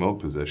at a remote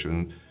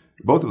position.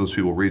 Both of those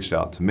people reached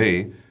out to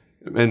me,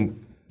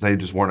 and they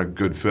just weren't a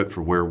good fit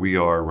for where we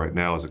are right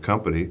now as a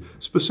company,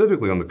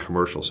 specifically on the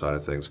commercial side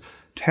of things.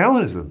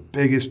 Talent is the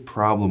biggest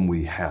problem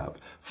we have,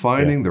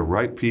 finding the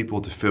right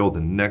people to fill the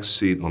next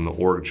seat on the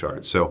org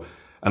chart. So,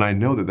 and I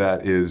know that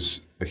that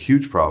is a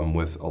huge problem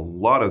with a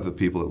lot of the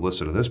people that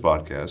listen to this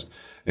podcast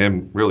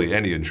and really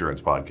any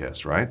insurance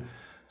podcast, right?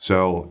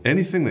 So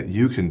anything that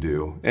you can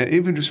do, and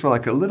even just for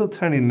like a little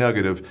tiny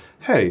nugget of,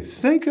 hey,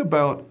 think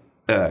about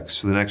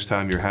X the next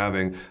time you're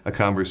having a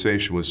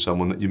conversation with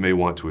someone that you may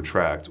want to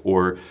attract,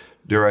 or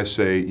dare I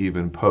say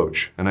even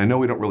poach. And I know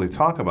we don't really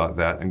talk about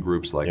that in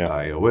groups like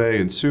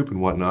IOA and SOUP and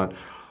whatnot,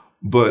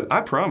 but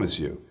I promise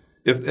you,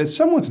 if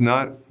someone's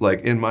not like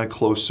in my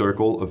close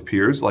circle of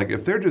peers, like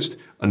if they're just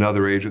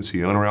another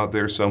agency owner out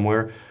there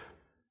somewhere,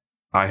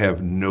 I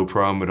have no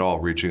problem at all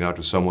reaching out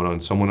to someone on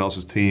someone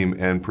else's team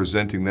and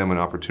presenting them an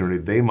opportunity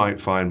they might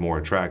find more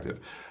attractive.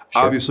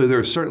 Sure. Obviously, there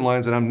are certain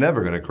lines that I'm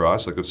never going to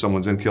cross, like if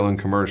someone's in Killing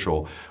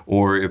Commercial,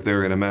 or if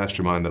they're in a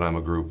mastermind that I'm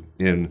a group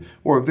in,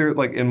 or if they're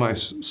like in my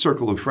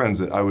circle of friends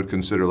that I would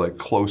consider like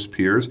close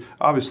peers.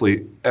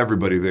 Obviously,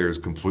 everybody there is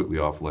completely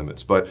off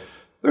limits. But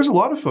there's a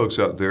lot of folks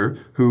out there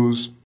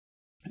whose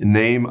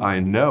name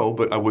I know,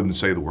 but I wouldn't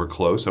say that we're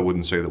close. I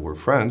wouldn't say that we're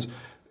friends.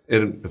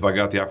 And if I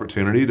got the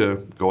opportunity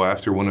to go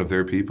after one of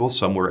their people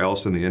somewhere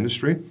else in the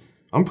industry,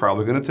 I'm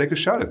probably going to take a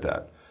shot at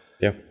that.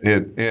 Yeah.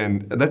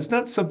 And that's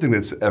not something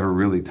that's ever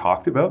really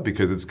talked about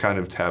because it's kind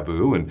of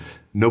taboo and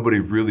nobody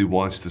really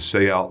wants to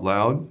say out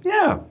loud,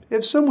 yeah,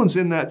 if someone's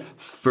in that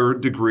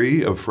 3rd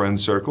degree of friend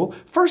circle,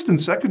 1st and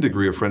 2nd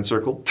degree of friend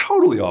circle,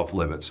 totally off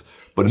limits.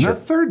 But in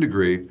that 3rd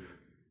degree,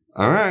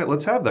 all right,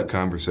 let's have that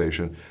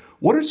conversation.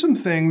 What are some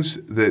things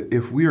that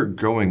if we are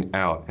going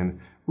out and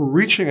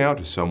reaching out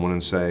to someone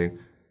and saying,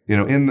 you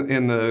know,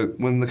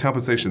 when the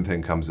compensation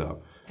thing comes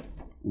up,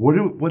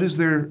 what is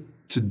there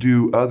to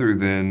do other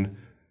than,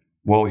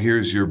 well,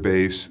 here's your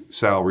base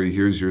salary,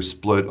 here's your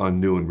split on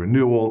new and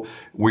renewal,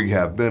 we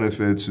have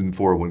benefits and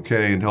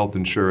 401k and health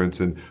insurance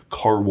and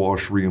car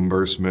wash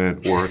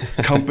reimbursement or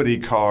company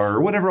car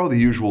or whatever all the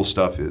usual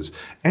stuff is.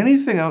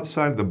 Anything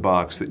outside the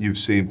box that you've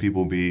seen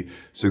people be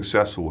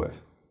successful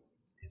with?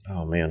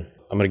 Oh, man.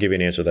 I'm going to give you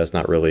an answer that's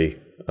not really,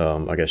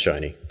 I guess,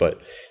 shiny.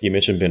 But you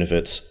mentioned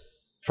benefits.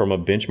 From a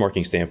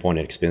benchmarking standpoint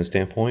and expense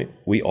standpoint,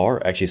 we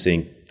are actually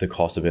seeing the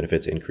cost of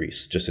benefits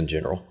increase just in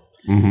general.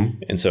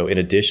 Mm-hmm. And so in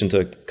addition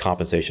to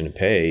compensation and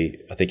pay,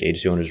 I think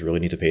agency owners really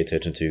need to pay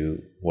attention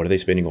to what are they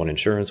spending on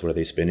insurance? What are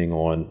they spending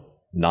on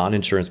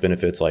non-insurance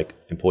benefits like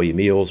employee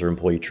meals or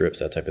employee trips,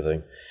 that type of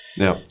thing.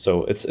 Yeah.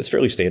 So it's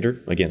fairly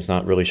standard. Again, it's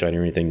not really shiny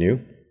or anything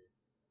new.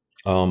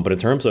 But in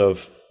terms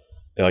of,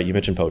 you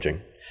mentioned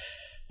poaching.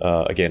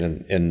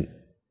 Again, in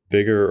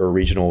bigger or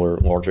regional or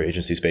larger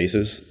agency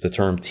spaces, the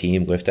term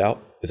team lift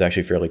out is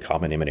actually a fairly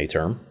common M&A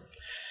term.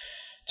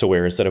 To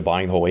where instead of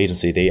buying the whole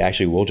agency, they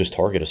actually will just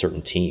target a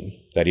certain team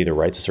that either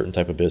writes a certain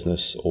type of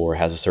business or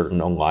has a certain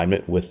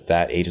alignment with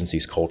that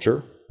agency's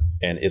culture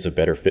and is a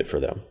better fit for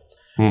them.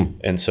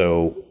 And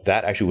so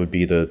that actually would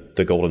be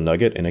the golden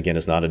nugget. And again,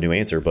 it's not a new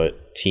answer,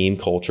 but team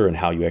culture and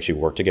how you actually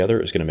work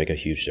together is going to make a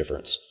huge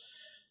difference.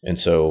 And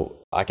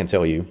so I can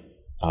tell you,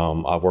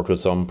 I've worked with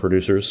some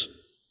producers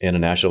in a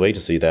national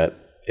agency that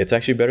it's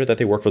actually better that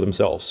they work for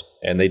themselves.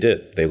 And they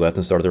did. They left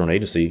and started their own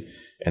agency,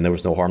 and there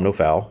was no harm, no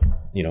foul.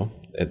 You know,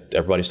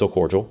 everybody's still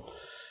cordial.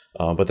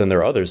 But then there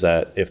are others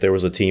that if there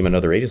was a team,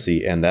 another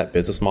agency, and that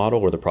business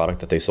model or the product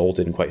that they sold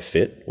didn't quite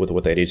fit with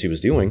what that agency was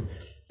doing,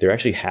 they're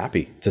actually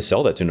happy to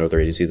sell that to another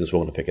agency that's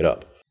willing to pick it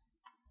up.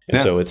 And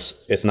so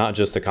it's not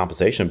just the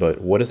compensation, but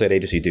what is that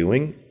agency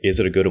doing? Is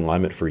it a good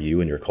alignment for you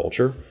and your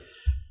culture?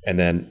 And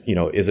then, you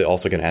know, is it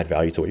also going to add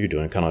value to what you're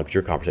doing? Kind of like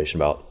your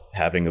conversation about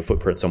having a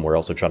footprint somewhere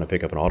else or trying to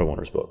pick up an auto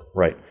owner's book,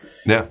 right?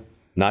 Yeah.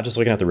 Not just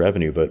looking at the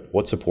revenue, but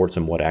what supports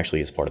and what actually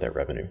is part of that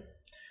revenue.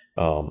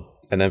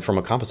 And then from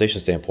a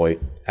compensation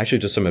standpoint, actually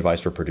just some advice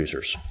for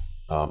producers.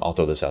 I'll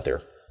throw this out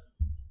there.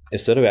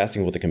 Instead of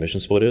asking what the commission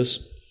split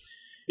is,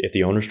 if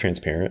the owner's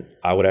transparent,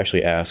 I would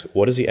actually ask,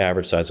 what is the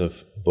average size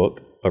of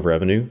book of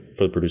revenue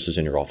for the producers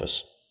in your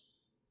office?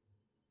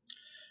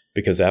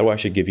 Because that will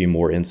actually give you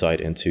more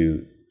insight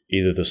into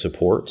either the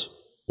support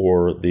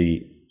or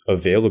the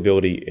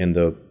availability and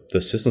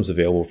the systems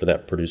available for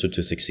that producer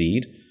to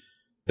succeed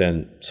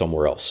than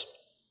somewhere else.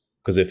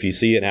 Because if you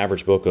see an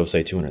average book of,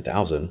 say,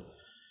 200,000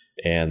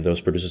 and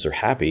those producers are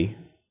happy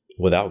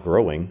without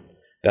growing,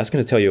 that's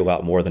going to tell you a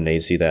lot more than they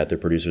see that their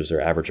producers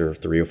are average or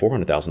 $300,000 or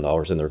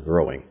 $400,000 and they're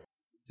growing.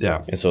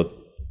 Yeah. And so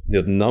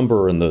the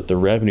number and the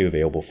revenue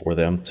available for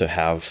them to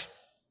have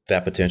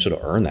that potential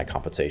to earn that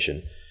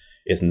compensation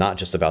is not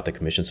just about the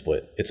commission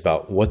split. It's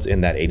about what's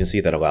in that agency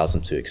that allows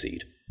them to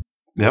exceed.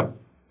 Yep.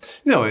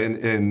 You know,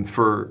 and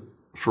for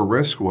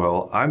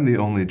Riskwell, I'm the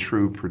only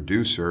true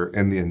producer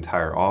in the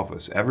entire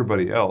office.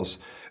 Everybody else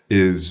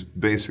is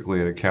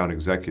basically an account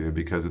executive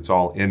because it's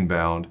all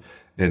inbound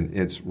and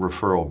it's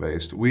referral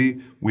based.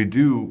 We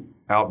do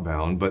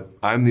outbound, but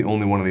I'm the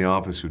only one in the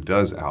office who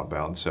does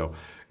outbound. So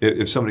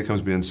if somebody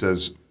comes to me and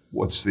says,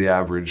 what's the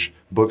average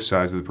book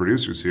size of the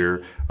producers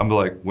here? I'm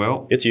like,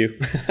 well, it's you.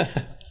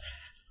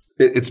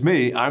 It's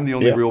me. I'm the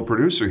only real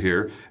producer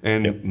here.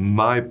 And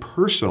my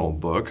personal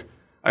book,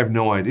 I have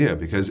no idea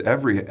because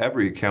every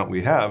account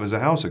we have is a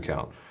house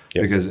account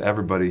because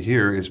everybody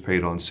here is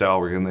paid on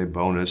salary and they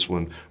bonus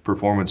when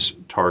performance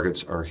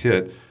targets are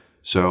hit.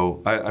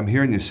 So I'm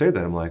hearing you say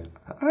that. I'm like,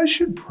 I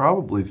should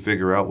probably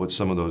figure out what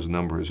some of those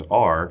numbers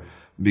are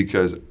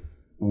because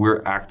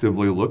we're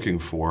actively looking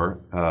for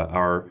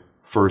our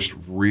first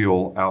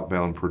real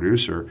outbound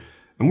producer.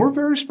 And we're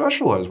very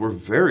specialized. We're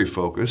very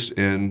focused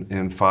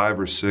in 5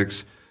 or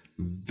 6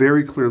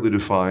 very clearly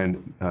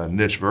defined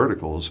niche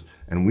verticals,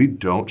 and we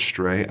don't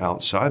stray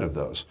outside of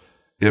those.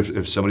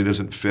 If somebody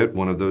doesn't fit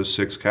one of those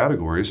 6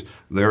 categories,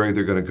 they're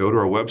either going to go to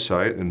our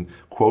website and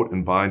quote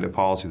and bind a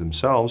policy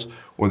themselves,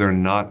 or they're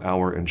not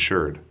our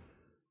insured.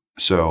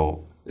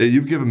 So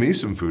you've given me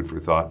some food for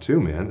thought too,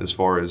 man, as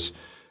far as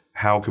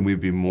how can we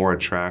be more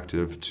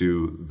attractive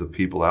to the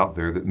people out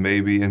there that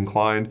may be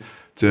inclined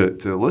to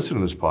listen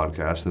to this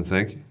podcast and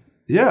think,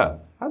 yeah,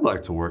 I'd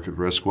like to work at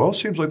Riskwell.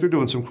 Seems like they're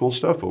doing some cool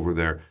stuff over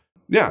there.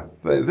 Yeah,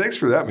 thanks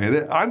for that,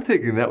 man. I'm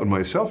taking that with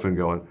myself and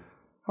going,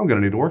 I'm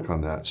going to need to work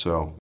on that.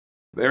 So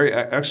very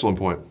excellent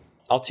point.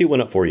 I'll tee one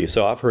up for you.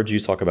 So I've heard you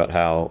talk about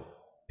how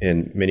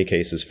in many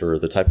cases for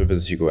the type of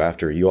business you go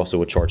after, you also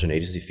would charge an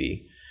agency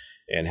fee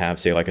and have,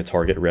 say, like a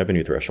target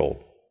revenue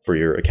threshold for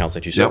your accounts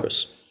that you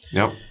service.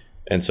 Yep.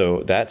 And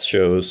so that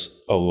shows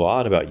a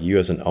lot about you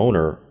as an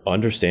owner,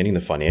 understanding the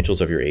financials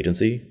of your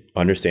agency,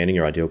 understanding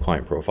your ideal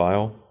client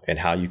profile, and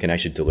how you can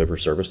actually deliver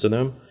service to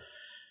them.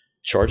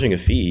 Charging a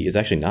fee is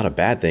actually not a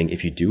bad thing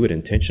if you do it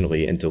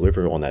intentionally and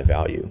deliver on that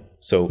value.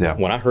 So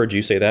when I heard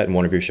you say that in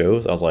one of your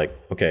shows, I was like,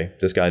 okay,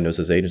 this guy knows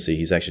his agency.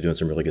 He's actually doing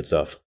some really good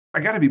stuff.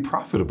 I got to be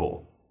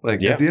profitable.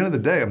 Like at the end of the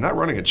day, I'm not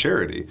running a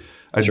charity.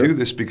 I do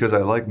this because I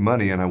like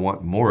money and I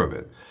want more of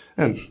it.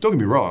 And don't get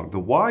me wrong, the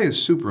why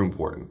is super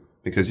important.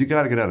 Because you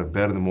got to get out of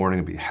bed in the morning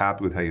and be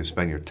happy with how you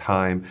spend your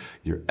time,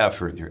 your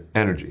effort, your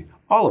energy.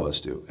 All of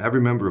us do.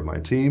 Every member of my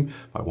team,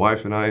 my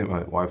wife and I,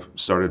 my wife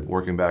started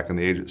working back in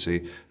the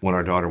agency when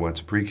our daughter went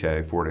to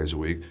pre-K 4 days a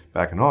week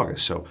back in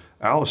August. So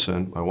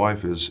Allison, my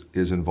wife,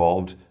 is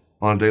involved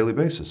on a daily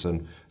basis.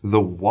 And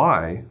the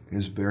why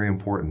is very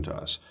important to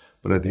us.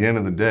 But at the end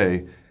of the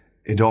day,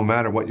 it don't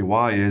matter what your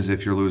why is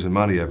if you're losing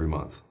money every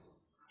month.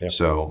 Yep.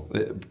 So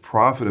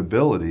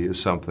profitability is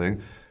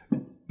something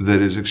that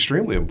is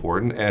extremely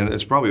important, and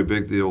it's probably a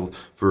big deal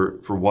for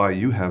why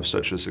you have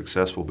such a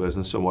successful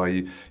business and why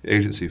your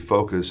agency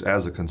Focus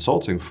as a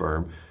consulting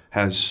firm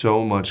has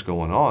so much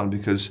going on,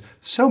 because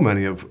so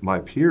many of my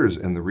peers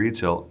in the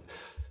retail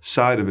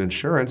side of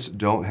insurance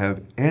don't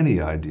have any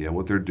idea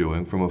what they're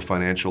doing from a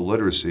financial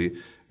literacy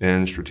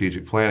and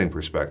strategic planning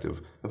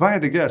perspective. If I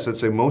had to guess, I'd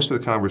say most of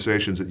the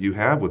conversations that you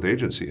have with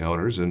agency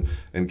owners and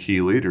key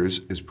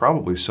leaders is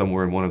probably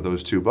somewhere in one of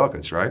those two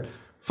buckets, right?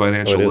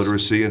 Financial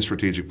literacy and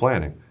strategic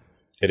planning.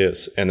 It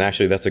is. And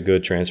actually, that's a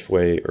good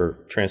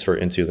transfer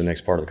into the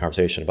next part of the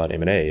conversation about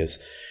M&A is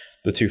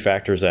the two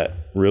factors that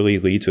really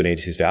lead to an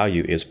agency's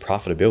value is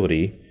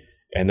profitability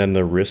and then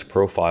the risk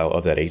profile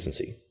of that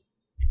agency.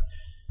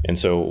 And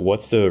so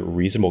what's the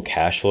reasonable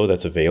cash flow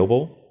that's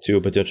available to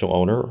a potential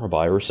owner or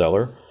buyer or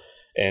seller?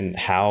 And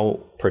how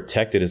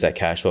protected is that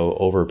cash flow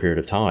over a period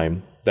of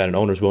time that an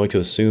owner is willing to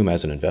assume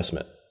as an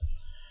investment?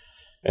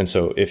 And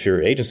so if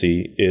your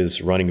agency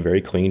is running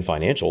very clean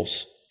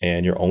financials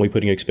and you're only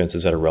putting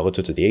expenses that are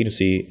relative to the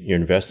agency, you're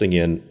investing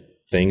in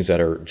things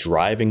that are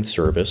driving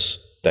service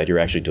that you're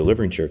actually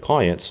delivering to your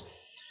clients,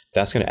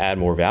 that's going to add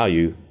more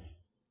value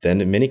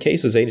than in many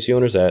cases agency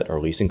owners that are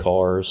leasing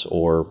cars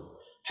or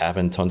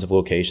having tons of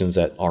locations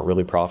that aren't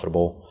really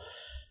profitable.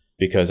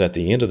 Because at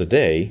the end of the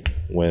day,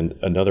 when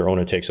another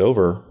owner takes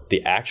over,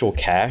 the actual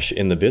cash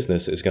in the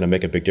business is going to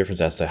make a big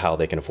difference as to how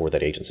they can afford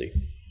that agency.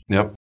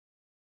 Yep.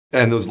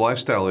 And those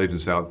lifestyle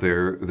agents out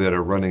there that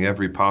are running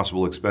every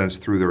possible expense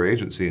through their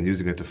agency and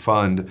using it to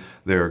fund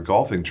their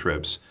golfing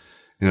trips,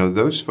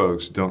 those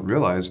folks don't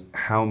realize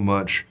how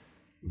much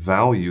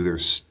value they're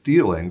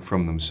stealing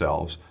from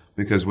themselves,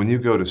 because when you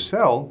go to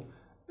sell,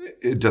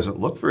 it doesn't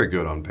look very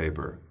good on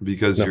paper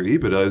because your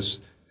EBITDA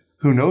is,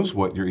 who knows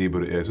what your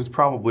EBITDA is. It's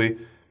probably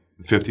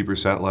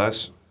 50%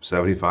 less,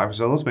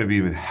 75% less, maybe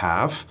even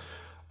half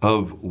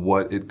of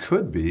what it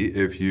could be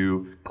if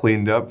you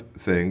cleaned up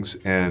things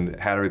and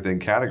had everything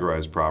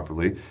categorized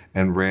properly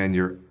and ran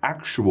your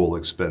actual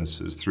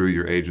expenses through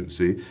your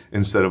agency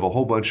instead of a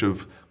whole bunch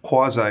of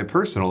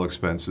quasi-personal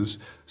expenses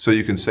so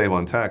you can save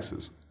on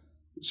taxes.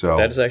 So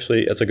that's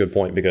a good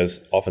point,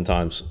 because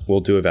oftentimes we'll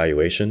do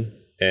evaluation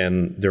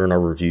and during our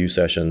review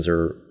sessions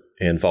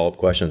and follow-up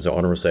questions, the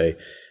owner will say,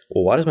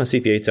 well, why does my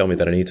CPA tell me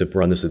that I need to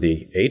run this to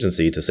the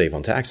agency to save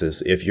on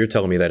taxes if you're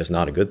telling me that it's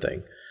not a good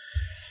thing?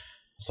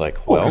 It's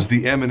like, well, because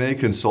the M&A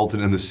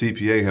consultant and the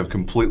CPA have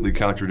completely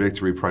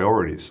contradictory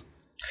priorities.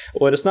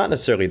 Well, it's not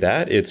necessarily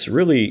that. It's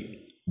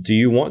really, do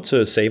you want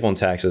to save on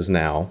taxes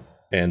now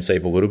and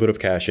save a little bit of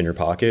cash in your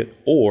pocket,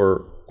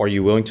 or are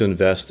you willing to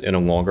invest in a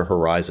longer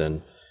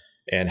horizon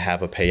and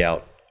have a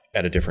payout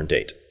at a different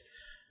date?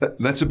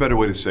 That's a better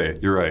way to say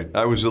it. You're right.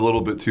 I was a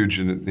little bit too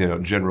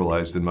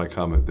generalized in my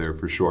comment there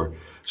for sure.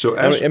 So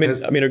a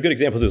good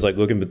example is like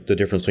looking at the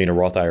difference between a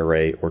Roth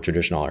IRA or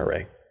traditional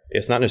IRA.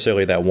 It's not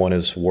necessarily that one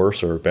is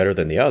worse or better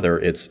than the other.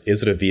 Is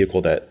it a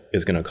vehicle that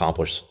is going to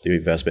accomplish the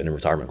investment and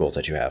retirement goals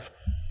that you have?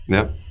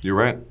 Yeah, you're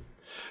right.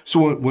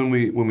 So when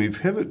we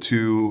pivot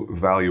to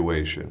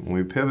valuation, when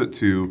we pivot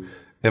to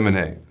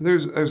M&A,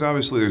 there's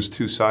obviously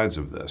two sides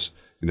of this.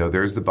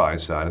 There's the buy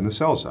side and the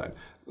sell side.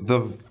 The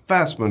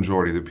vast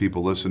majority of the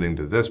people listening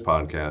to this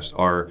podcast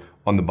are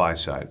on the buy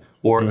side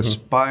or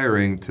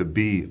aspiring to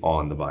be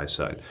on the buy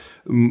side.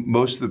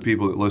 Most of the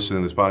people that listen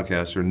to this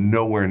podcast are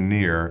nowhere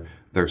near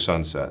their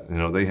sunset.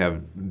 They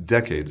have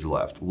decades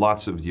left,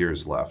 lots of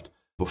years left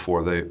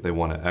before they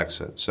want to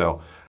exit.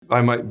 So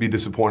I might be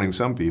disappointing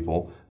some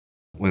people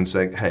when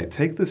saying, hey,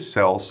 take the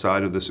sell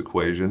side of this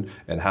equation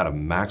and how to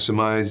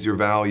maximize your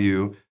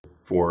value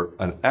for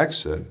an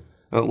exit.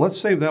 Let's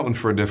save that one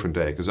for a different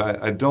day, because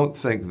I don't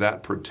think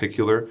that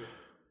particular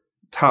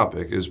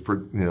topic is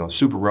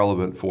super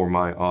relevant for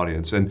my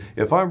audience. And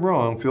if I'm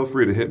wrong, feel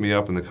free to hit me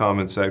up in the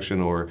comment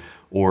section or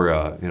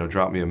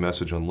drop me a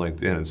message on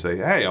LinkedIn and say,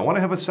 hey, I want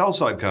to have a sell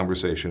side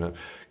conversation.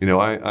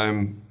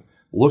 I'm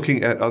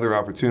looking at other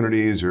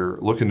opportunities or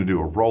looking to do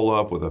a roll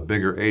up with a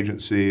bigger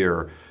agency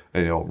or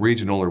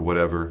regional or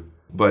whatever.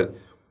 But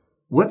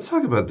let's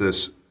talk about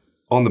this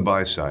on the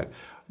buy side.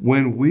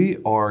 When we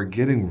are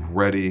getting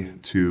ready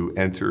to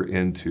enter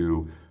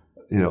into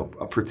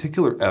a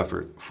particular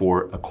effort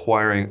for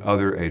acquiring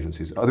other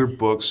agencies, other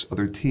books,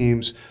 other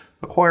teams,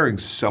 acquiring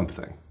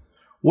something,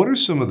 what are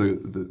some of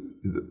the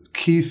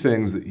key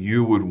things that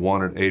you would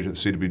want an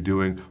agency to be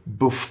doing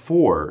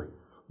before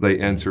they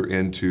enter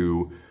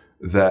into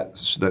that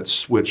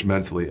switch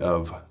mentally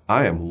of,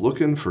 I am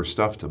looking for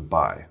stuff to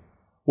buy?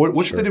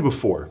 What should they do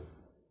before?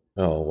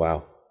 Oh,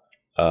 wow.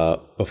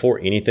 Before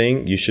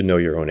anything, you should know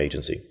your own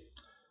agency.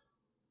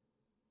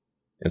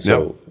 And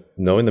so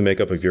knowing the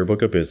makeup of your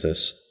book of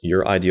business,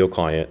 your ideal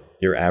client,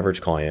 your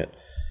average client,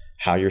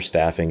 how your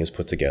staffing is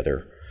put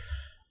together,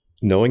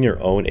 knowing your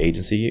own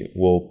agency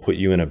will put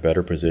you in a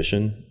better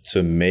position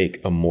to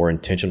make a more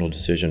intentional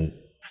decision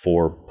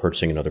for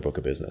purchasing another book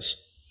of business.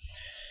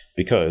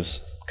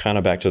 Because kind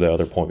of back to the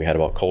other point we had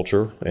about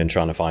culture and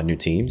trying to find new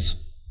teams,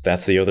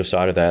 that's the other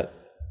side of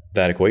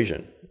that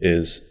equation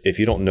is if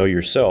you don't know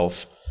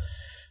yourself,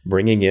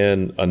 bringing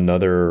in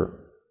another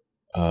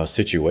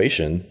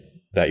situation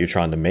that you're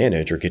trying to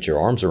manage or get your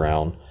arms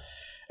around,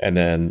 and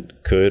then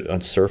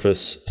could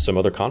surface some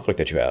other conflict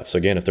that you have. So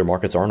again, if their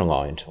markets aren't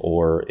aligned,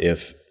 or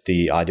if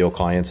the ideal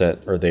clients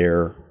that are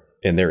there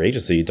in their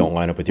agency don't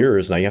line up with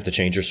yours, now you have to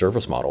change your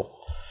service model.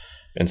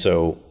 And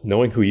so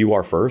knowing who you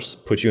are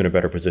first puts you in a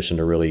better position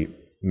to really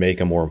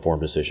make a more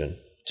informed decision.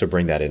 to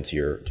bring that into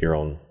your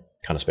own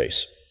kind of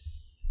space.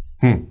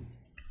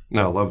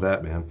 No, I love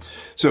that, man.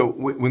 So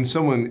when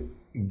someone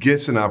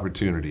gets an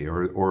opportunity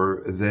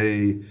or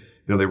they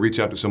reach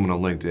out to someone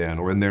on LinkedIn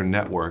or in their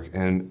network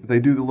and they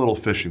do the little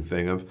fishing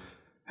thing of,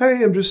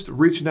 hey, I'm just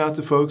reaching out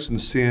to folks and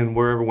seeing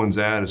where everyone's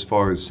at as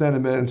far as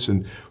sentiments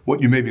and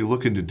what you may be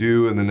looking to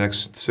do in the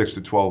next 6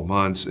 to 12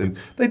 months. And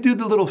they do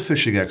the little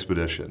fishing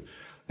expedition.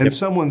 And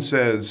someone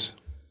says,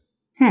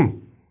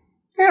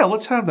 yeah,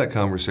 let's have that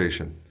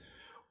conversation.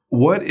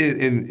 What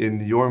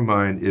in your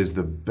mind is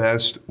the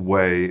best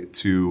way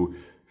to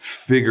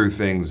figure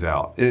things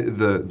out?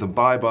 The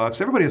buy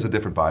box, everybody has a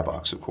different buy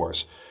box, of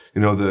course.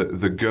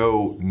 The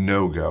go,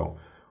 no go.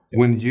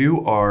 When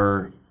you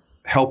are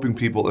helping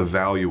people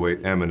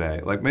evaluate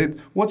M&A, like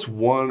what's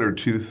one or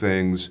two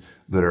things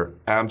that are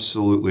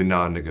absolutely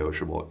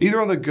non-negotiable, either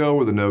on the go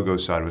or the no-go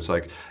side? It's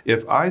like,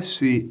 if I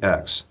see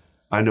X,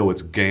 I know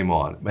it's game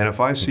on. And if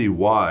I see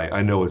Y,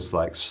 I know it's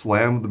like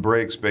slam the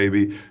brakes,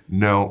 baby.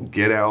 No,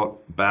 get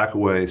out, back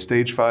away,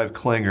 stage 5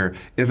 clinger,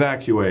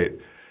 evacuate.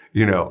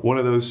 One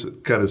of those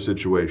kind of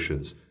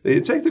situations. You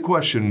take the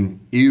question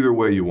either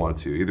way you want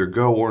to, either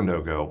go or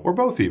no go, or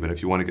both even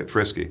if you want to get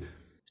frisky.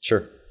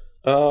 Sure.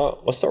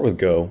 Let's start with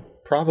go.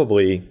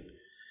 Probably,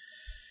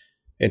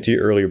 and to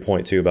your earlier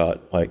point too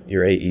about like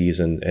your AEs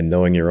and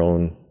knowing your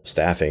own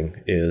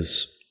staffing,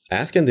 is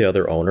asking the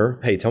other owner,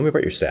 hey, tell me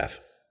about your staff.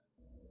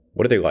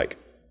 What do they like?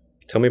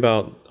 Tell me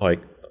about, like,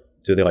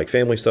 do they like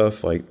family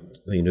stuff? Like,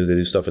 they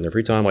do stuff in their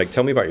free time? Like,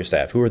 tell me about your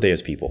staff. Who are they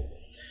as people?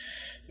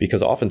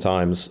 Because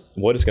oftentimes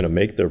what is going to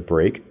make or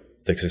break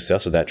the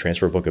success of that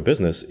transfer book of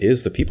business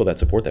is the people that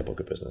support that book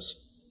of business.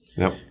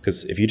 Yep.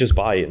 Because if you just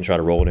buy it and try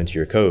to roll it into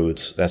your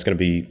codes, that's going to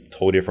be a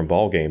totally different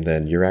ballgame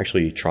than you're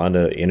actually trying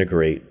to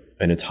integrate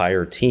an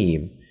entire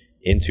team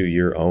into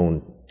your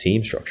own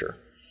team structure.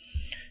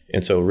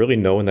 And so really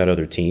knowing that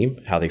other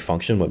team, how they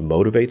function, what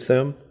motivates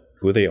them,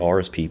 who they are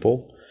as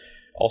people,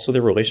 also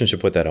their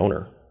relationship with that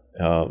owner.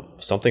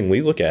 Something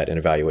we look at in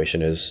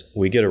evaluation is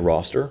we get a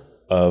roster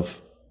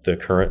of the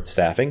current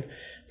staffing,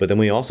 but then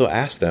we also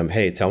ask them,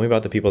 hey, tell me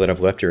about the people that have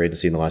left your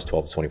agency in the last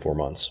 12 to 24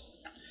 months,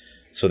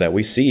 so that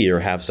we see or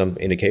have some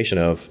indication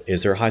of,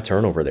 is there high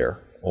turnover there?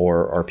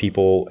 Or are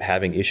people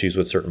having issues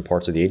with certain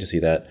parts of the agency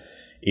that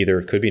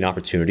either could be an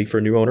opportunity for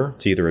a new owner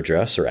to either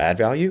address or add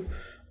value,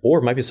 or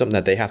it might be something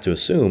that they have to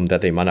assume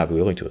that they might not be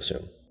willing to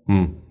assume.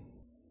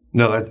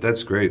 No,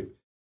 that's great.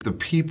 The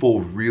people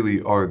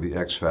really are the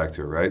X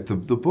factor, right? The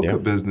book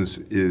of business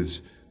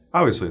is,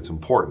 obviously it's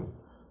important,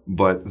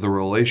 but the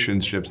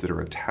relationships that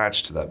are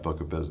attached to that book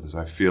of business,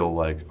 I feel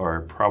like,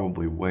 are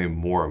probably way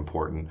more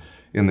important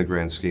in the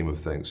grand scheme of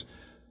things.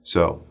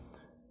 So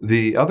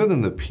other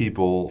than the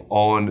people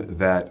on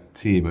that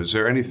team, is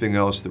there anything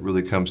else that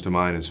really comes to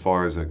mind as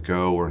far as a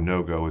go or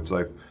no go? It's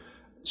like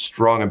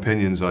strong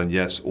opinions on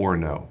yes or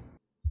no.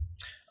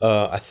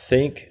 I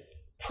think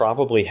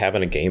probably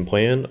having a game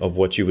plan of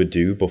what you would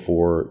do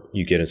before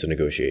you get into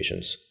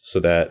negotiations, so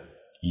that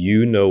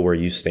you know where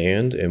you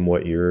stand and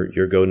what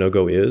your go no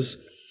go is,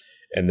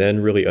 and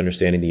then really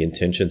understanding the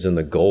intentions and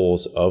the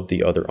goals of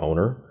the other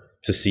owner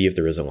to see if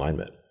there is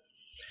alignment.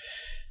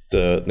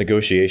 The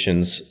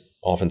negotiations,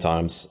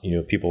 oftentimes,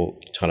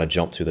 people kind of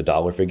jump to the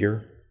dollar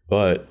figure,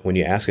 but when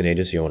you ask an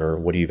agency owner,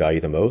 what do you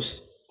value the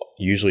most?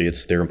 Usually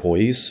it's their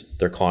employees,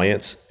 their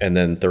clients, and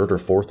then third or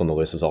fourth on the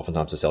list is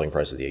oftentimes the selling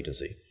price of the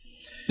agency.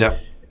 Yeah.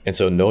 And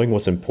so knowing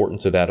what's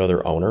important to that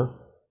other owner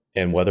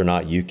and whether or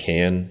not you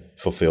can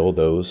fulfill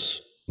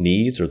those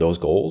needs or those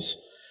goals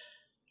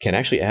can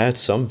actually add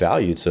some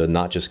value to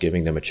not just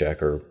giving them a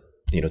check or,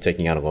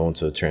 taking out a loan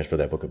to transfer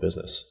that book of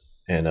business.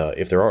 And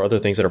if there are other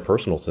things that are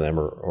personal to them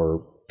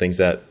or things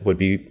that would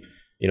be,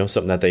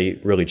 something that they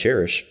really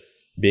cherish,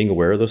 being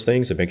aware of those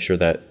things and make sure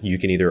that you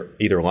can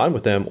either align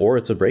with them or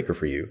it's a breaker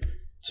for you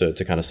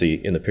to kind of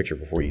see in the picture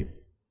before you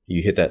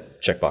hit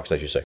that checkbox,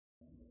 as you say.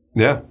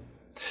 Yeah.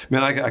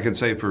 Man, I can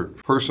say for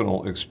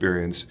personal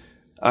experience,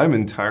 I'm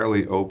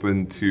entirely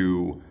open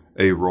to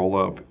a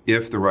roll-up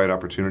if the right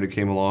opportunity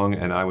came along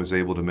and I was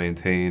able to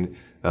maintain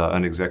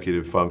an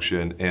executive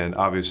function and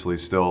obviously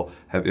still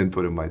have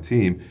input in my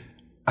team.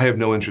 I have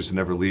no interest in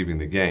ever leaving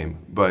the game.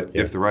 But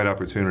if the right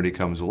opportunity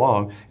comes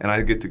along and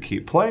I get to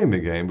keep playing the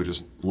game but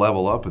just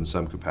level up in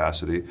some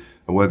capacity,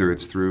 whether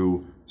it's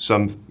through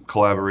some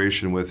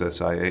collaboration with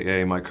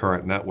SIAA, my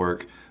current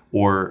network,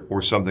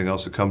 or something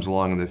else that comes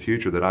along in the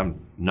future that I'm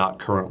not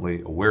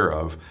currently aware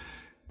of,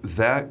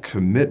 that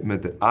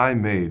commitment that I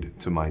made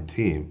to my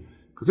team,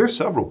 because there's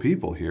several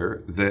people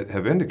here that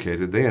have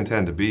indicated they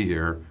intend to be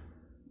here,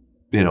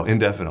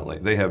 indefinitely.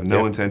 They have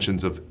no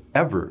intentions of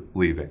ever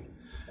leaving.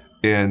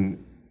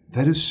 And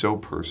that is so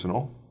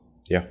personal.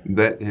 Yeah.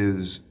 That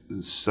is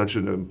such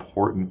an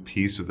important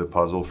piece of the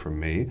puzzle for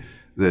me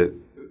that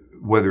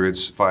whether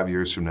it's 5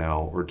 years from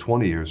now or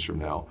 20 years from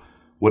now,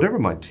 whatever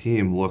my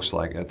team looks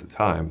like at the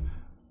time,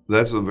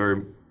 that's a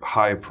very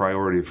high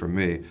priority for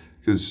me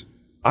because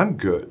I'm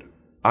good.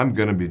 I'm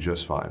going to be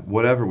just fine.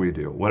 Whatever we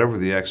do, whatever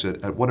the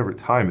exit, at whatever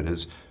time it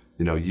is,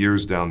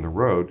 years down the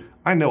road,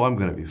 I know I'm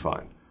going to be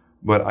fine.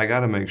 but I got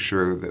to make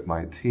sure that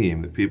my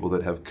team, the people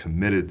that have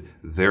committed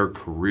their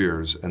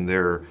careers and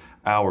their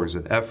hours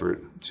and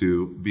effort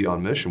to be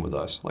on mission with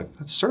us, like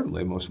that's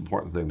certainly the most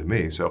important thing to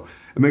me. So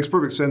it makes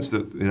perfect sense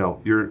that, you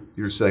know,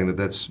 you're saying that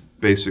that's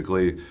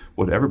basically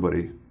what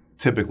everybody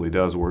typically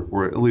does,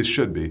 or at least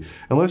should be,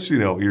 unless, you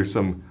know, you're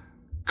some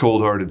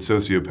cold-hearted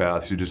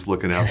sociopath, you're just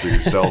looking out for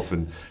yourself.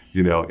 And,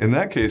 you know, in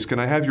that case, can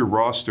I have your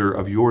roster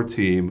of your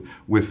team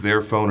with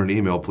their phone and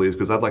email, please?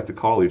 Because I'd like to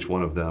call each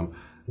one of them.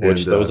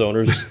 Which those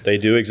owners, they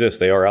do exist.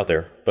 They are out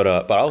there.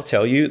 But I'll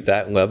tell you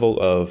that level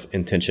of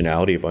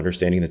intentionality of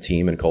understanding the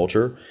team and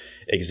culture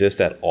exists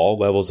at all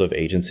levels of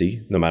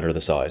agency, no matter the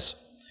size.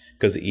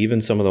 Because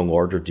even some of the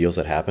larger deals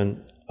that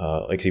happen,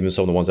 like even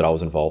some of the ones that I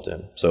was involved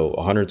in. So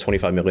a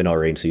 $125 million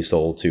agency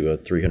sold to a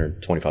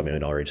 $325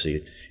 million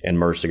agency and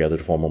merged together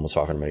to form almost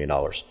 $500 million.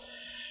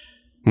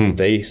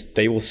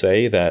 They will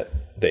say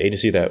that the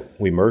agency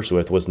that we merged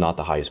with was not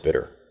the highest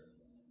bidder.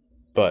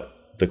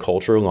 But the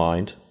culture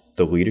aligned,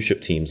 the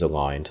leadership teams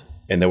aligned,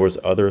 and there was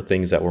other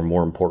things that were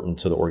more important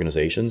to the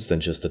organizations than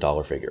just the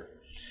dollar figure.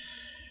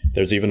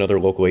 There's even another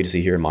local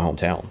agency here in my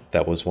hometown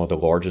that was one of the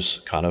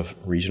largest kind of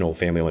regional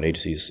family-owned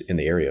agencies in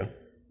the area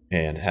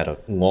and had a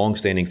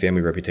long-standing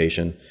family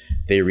reputation.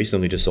 They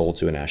recently just sold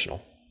to a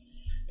national.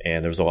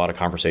 And there was a lot of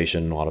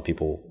conversation. A lot of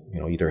people,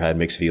 you know, either had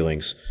mixed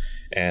feelings.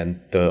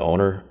 And the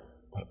owner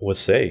would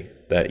say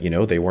that, you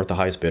know, they weren't the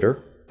highest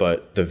bidder,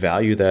 but the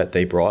value that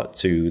they brought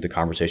to the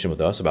conversation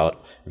with us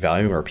about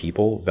valuing our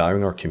people,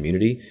 valuing our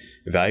community,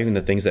 valuing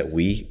the things that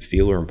we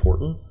feel are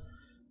important,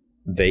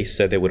 they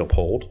said they would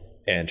uphold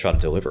and try to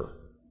deliver.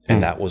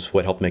 And that was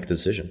what helped make the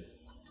decision.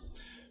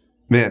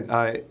 Man,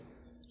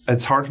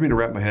 it's hard for me to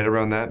wrap my head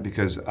around that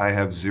because I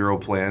have zero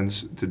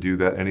plans to do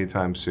that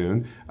anytime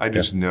soon. I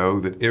just know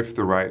that if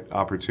the right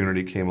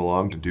opportunity came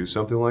along to do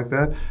something like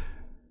that,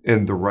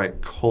 and the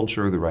right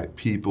culture, the right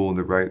people,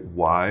 the right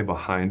why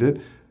behind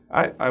it,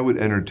 I would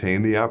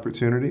entertain the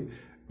opportunity.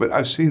 But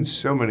I've seen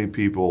so many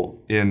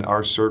people in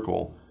our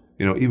circle,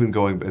 you know, even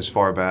going as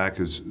far back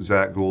as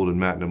Zach Gould and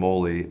Matt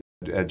Namoli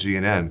at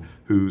GNN,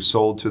 who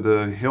sold to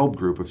the Hill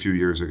Group a few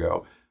years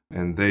ago.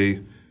 And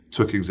they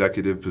took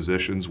executive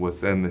positions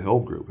within the Hill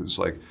Group. It's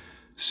like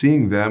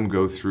seeing them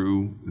go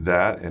through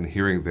that and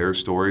hearing their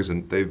stories,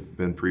 and they've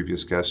been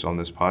previous guests on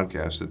this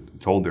podcast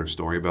that told their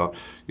story about,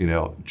 you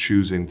know,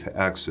 choosing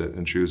to exit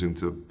and choosing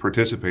to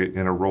participate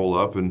in a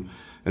roll-up and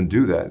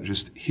do that.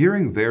 Just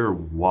hearing their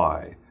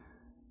why.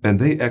 And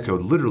they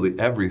echoed literally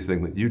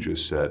everything that you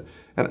just said.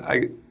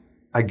 And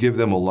I give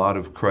them a lot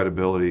of credit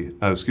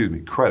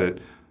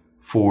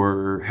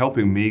for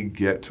helping me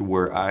get to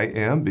where I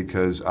am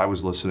because I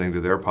was listening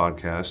to their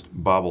podcast,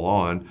 Bobble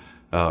On.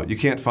 You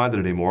can't find it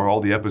anymore. All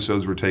the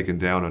episodes were taken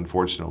down,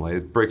 unfortunately.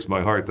 It breaks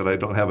my heart that I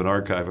don't have an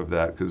archive of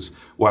that because,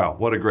 wow,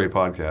 what a great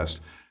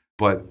podcast.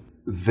 But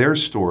their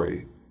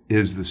story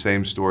is the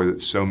same story that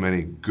so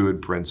many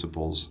good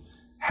principals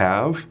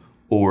have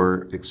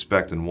or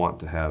expect and want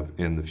to have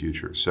in the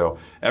future. So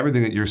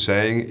everything that you're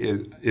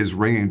saying is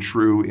ringing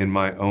true in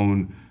my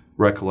own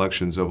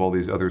recollections of all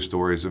these other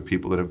stories of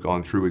people that have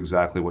gone through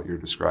exactly what you're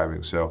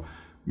describing. So,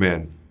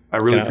 man, I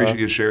really appreciate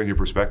you sharing your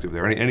perspective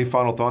there. Any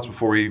final thoughts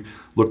before we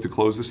look to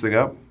close this thing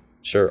up?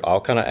 Sure.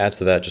 I'll kind of add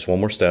to that just one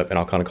more step, and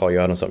I'll kind of call you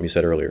out on something you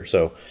said earlier.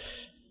 So,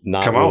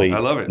 I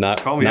love it.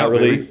 Call me out,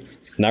 baby.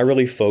 Not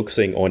really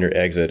focusing on your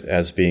exit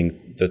as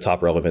being the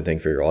top relevant thing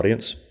for your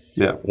audience.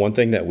 Yeah. One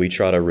thing that we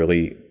try to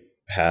really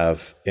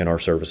have in our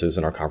services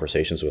and our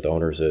conversations with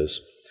owners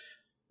is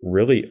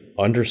really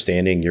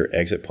understanding your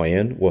exit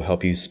plan will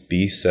help you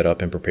be set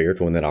up and prepared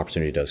for when that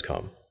opportunity does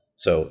come.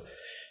 So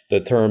the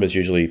term is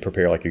usually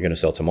prepare like you're going to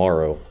sell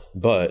tomorrow,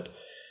 but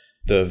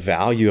the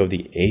value of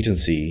the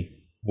agency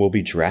will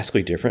be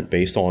drastically different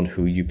based on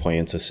who you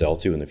plan to sell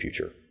to in the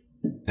future.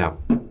 Yeah.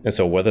 And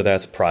so whether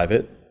that's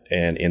private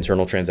and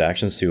internal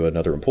transactions to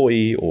another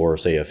employee or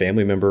say a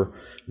family member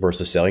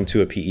versus selling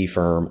to a PE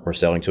firm or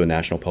selling to a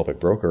national public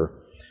broker,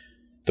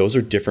 those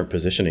are different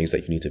positionings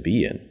that you need to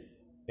be in.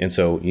 And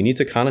so you need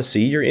to kind of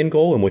see your end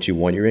goal and what you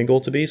want your end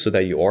goal to be so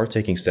that you are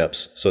taking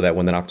steps so that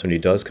when that opportunity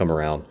does come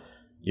around,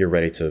 you're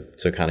ready to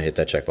kind of hit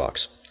that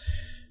checkbox.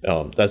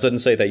 That doesn't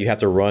say that you have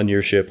to run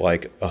your ship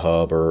like a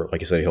hub or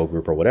like you said, a Hill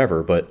Group or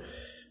whatever, but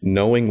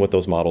knowing what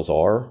those models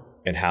are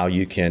and how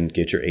you can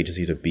get your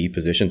agency to be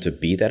positioned to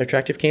be that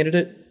attractive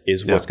candidate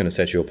is what's going to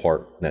set you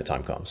apart when that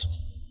time comes.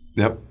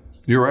 Yep.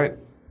 You're right.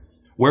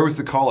 Where was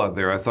the call out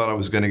there? I thought I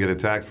was going to get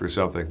attacked for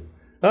something.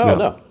 Oh,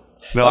 no.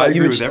 No, I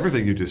agree with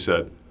everything you just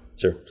said.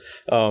 Sure.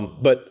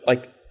 But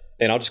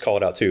and I'll just call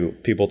it out too.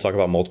 People talk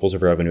about multiples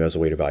of revenue as a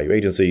way to value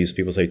agencies.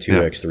 People say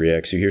 2x,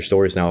 3x. You hear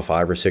stories now of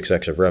 5 or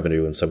 6x of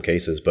revenue in some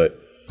cases, but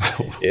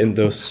in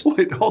those...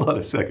 Wait, hold on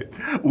a second.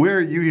 Where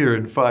are you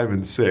hearing 5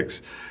 and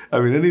 6? I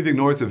mean, anything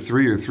north of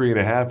 3 or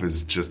 3.5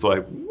 is just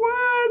like,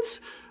 what?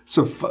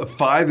 So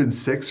 5 and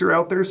 6 are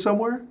out there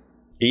somewhere?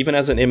 Even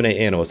as an M&A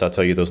analyst, I'll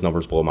tell you those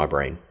numbers blow my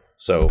brain.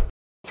 So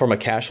from a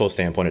cash flow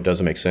standpoint, it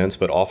doesn't make sense,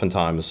 but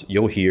oftentimes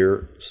you'll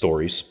hear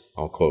stories,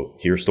 I'll quote,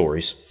 hear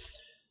stories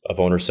of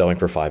owners selling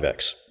for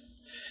 5x.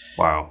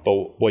 Wow.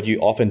 But what you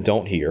often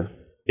don't hear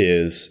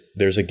is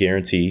there's a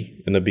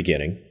guarantee in the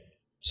beginning.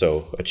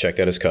 So a check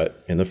that is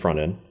cut in the front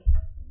end.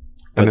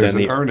 And there's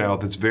an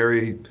earnout that's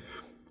very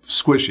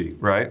squishy,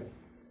 right?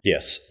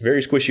 Yes,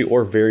 very squishy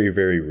or very,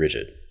 very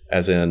rigid,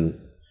 as in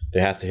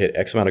they have to hit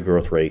X amount of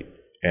growth rate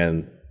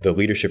and the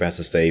leadership has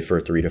to stay for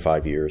 3 to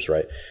 5 years,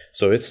 right?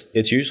 So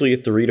it's usually a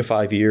 3 to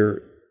 5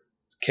 year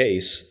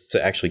case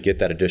to actually get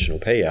that additional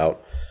payout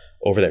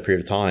over that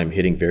period of time,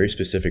 hitting very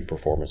specific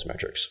performance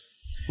metrics.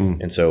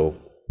 And so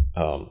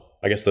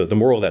I guess the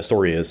moral of that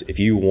story is if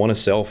you want to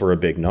sell for a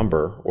big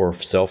number or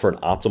sell for an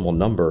optimal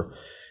number,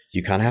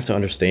 you kind of have to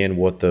understand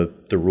what the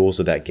rules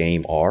of that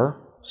game are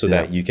so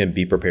that you can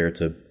be prepared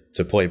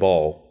to play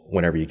ball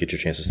whenever you get your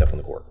chance to step on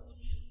the court.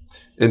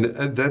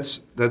 And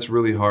that's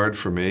really hard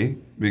for me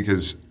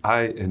because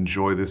I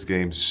enjoy this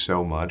game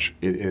so much.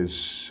 It is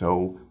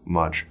so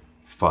much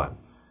fun.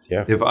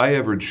 Yeah. If I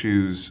ever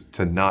choose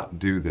to not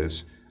do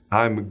this,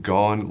 I'm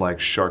gone like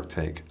Shark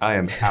Tank. I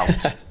am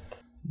out.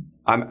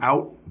 I'm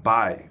out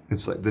by.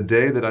 It's like the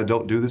day that I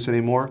don't do this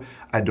anymore,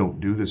 I don't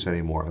do this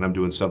anymore, and I'm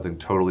doing something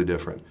totally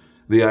different.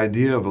 The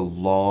idea of a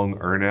long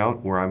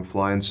earnout where I'm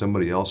flying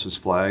somebody else's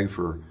flag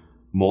for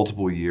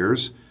multiple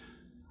years,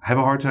 I have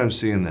a hard time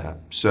seeing that.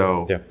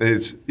 So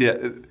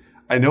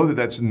I know that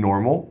that's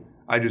normal.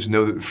 I just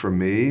know that for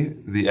me,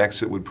 the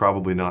exit would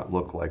probably not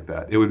look like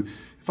that. It would,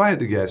 if I had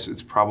to guess,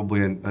 it's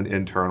probably an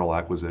internal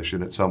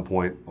acquisition at some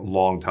point a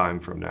long time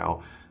from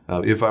now.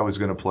 If I was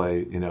going to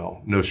play,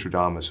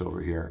 Nostradamus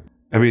over here.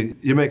 I mean,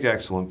 you make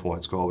excellent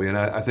points, Colby, and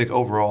I think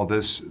overall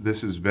this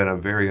has been a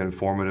very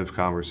informative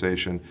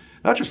conversation,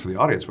 not just for the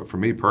audience, but for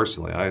me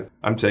personally.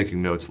 I'm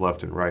taking notes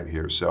left and right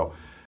here, so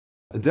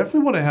I definitely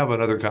want to have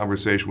another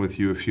conversation with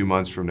you a few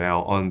months from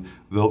now on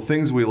the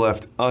things we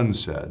left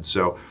unsaid.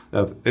 So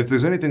if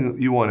there's anything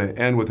you want to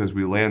end with as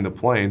we land the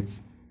plane,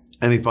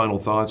 any final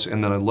thoughts?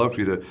 And then I'd love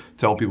for you to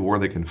tell people where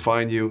they can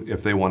find you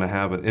if they want to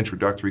have an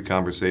introductory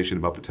conversation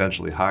about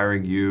potentially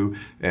hiring you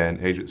and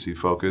Agency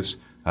Focus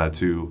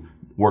to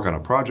work on a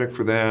project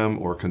for them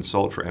or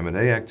consult for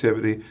M&A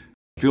activity.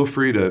 Feel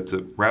free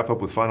to wrap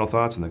up with final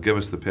thoughts and then give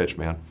us the pitch,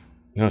 man.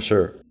 No,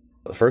 sure.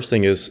 The first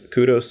thing is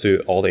kudos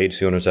to all the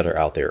agency owners that are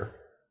out there.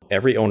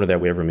 Every owner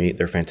that we ever meet,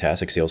 they're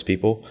fantastic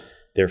salespeople.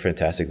 They're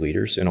fantastic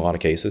leaders in a lot of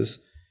cases.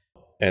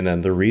 And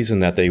then the reason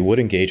that they would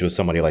engage with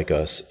somebody like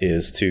us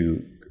is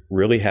to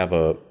really have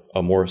a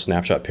more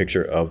snapshot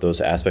picture of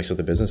those aspects of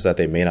the business that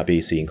they may not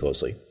be seeing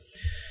closely.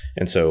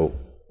 And so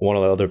one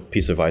of the other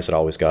pieces of advice that I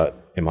always got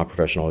in my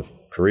professional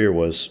career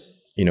was,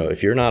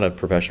 if you're not a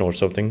professional or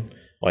something,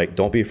 like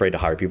don't be afraid to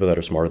hire people that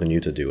are smarter than you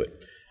to do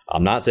it.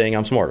 I'm not saying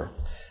I'm smarter.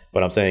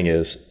 What I'm saying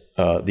is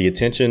the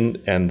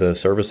attention and the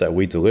service that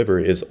we deliver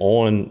is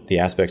on the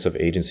aspects of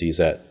agencies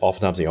that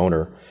oftentimes the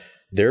owner,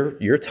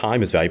 your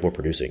time is valuable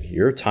producing.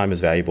 Your time is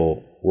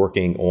valuable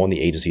working on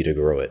the agency to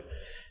grow it.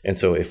 And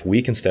so if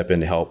we can step in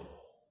to help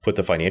put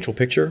the financial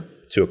picture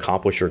to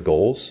accomplish your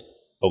goals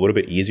a little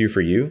bit easier for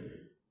you,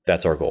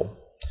 that's our goal.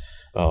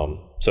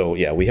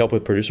 We help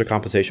with producer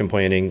compensation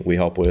planning. We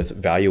help with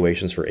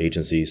valuations for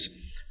agencies,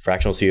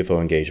 fractional CFO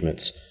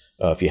engagements.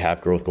 If you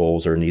have growth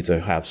goals or need to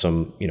have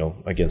some,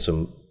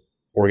 some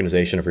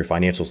organization of your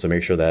financials to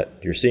make sure that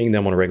you're seeing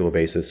them on a regular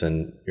basis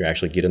and you're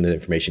actually getting the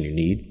information you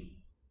need.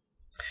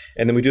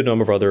 And then we do a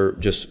number of other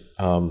just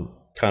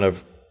kind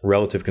of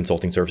relative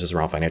consulting services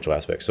around financial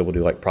aspects. So we'll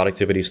do like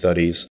productivity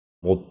studies.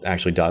 We'll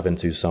actually dive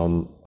into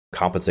some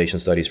compensation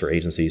studies for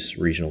agencies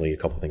regionally, a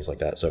couple of things like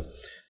that.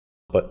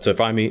 But to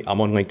find me, I'm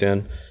on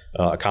LinkedIn.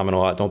 I comment a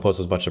lot. Don't post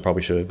as much as I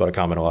probably should, but I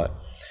comment a lot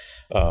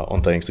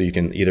on things. So you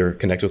can either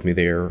connect with me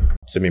there,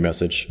 send me a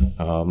message.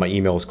 My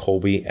email is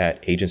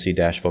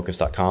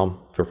colby@agency-focus.com.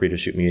 Feel free to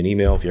shoot me an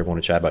email if you ever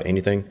want to chat about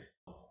anything.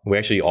 We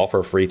actually offer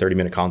a free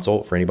 30-minute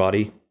consult for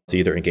anybody to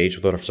either engage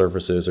with our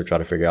services or try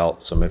to figure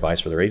out some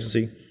advice for their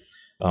agency.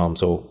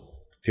 So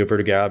feel free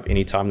to grab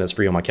any time that's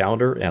free on my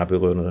calendar, and I'll be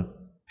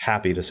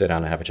happy to sit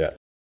down and have a chat.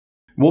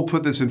 We'll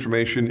put this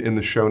information in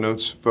the show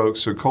notes, folks.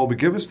 So Colby,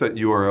 give us that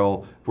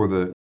URL for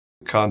the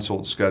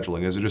consult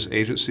scheduling. Is it just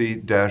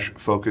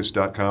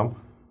agency-focus.com?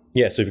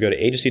 Yeah, so if you go to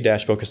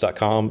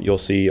agency-focus.com, you'll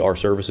see our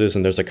services,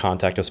 and there's a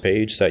contact us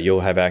page that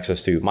you'll have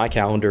access to my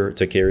calendar,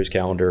 to Carrie's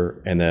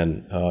calendar, and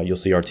then you'll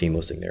see our team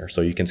listing there.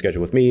 So you can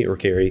schedule with me or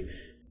Carrie,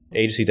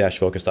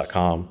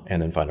 agency-focus.com,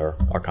 and then find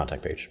our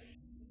contact page.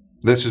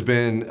 This has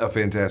been a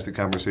fantastic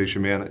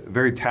conversation, man.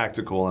 Very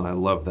tactical, and I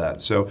love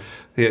that. So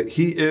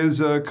he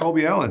is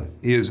Colby Allen.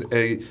 He is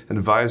an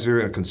advisor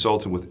and a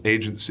consultant with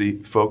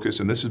Agency Focus,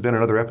 and this has been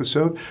another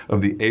episode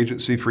of the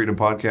Agency Freedom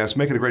Podcast.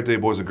 Make it a great day,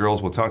 boys and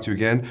girls. We'll talk to you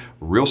again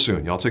real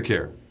soon. Y'all take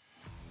care.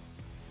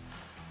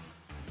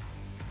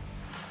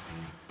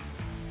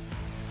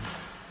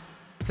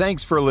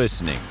 Thanks for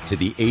listening to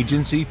the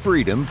Agency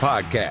Freedom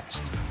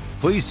Podcast.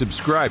 Please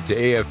subscribe to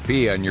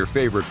AFP on your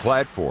favorite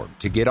platform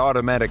to get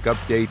automatic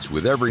updates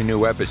with every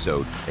new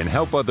episode and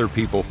help other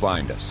people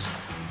find us.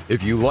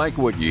 If you like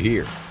what you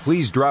hear,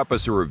 please drop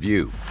us a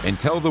review and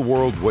tell the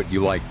world what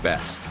you like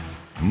best.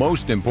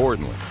 Most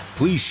importantly,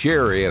 please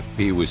share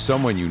AFP with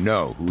someone you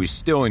know who is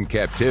still in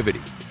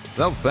captivity.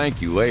 They'll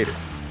thank you later.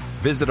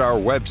 Visit our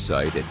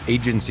website at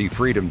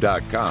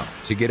agencyfreedom.com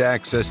to get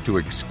access to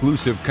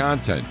exclusive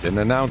content and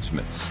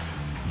announcements.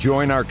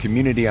 Join our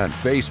community on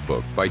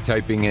Facebook by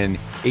typing in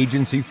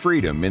Agency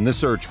Freedom in the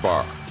search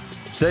bar.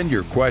 Send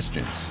your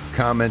questions,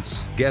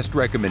 comments, guest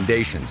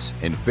recommendations,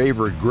 and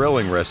favorite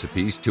grilling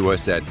recipes to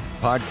us at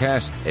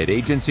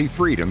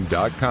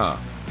podcast@agencyfreedom.com.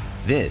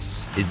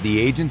 This is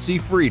the Agency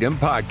Freedom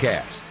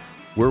Podcast,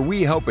 where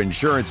we help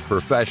insurance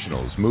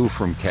professionals move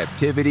from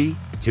captivity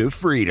to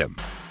freedom.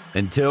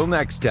 Until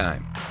next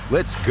time,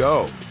 let's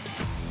go.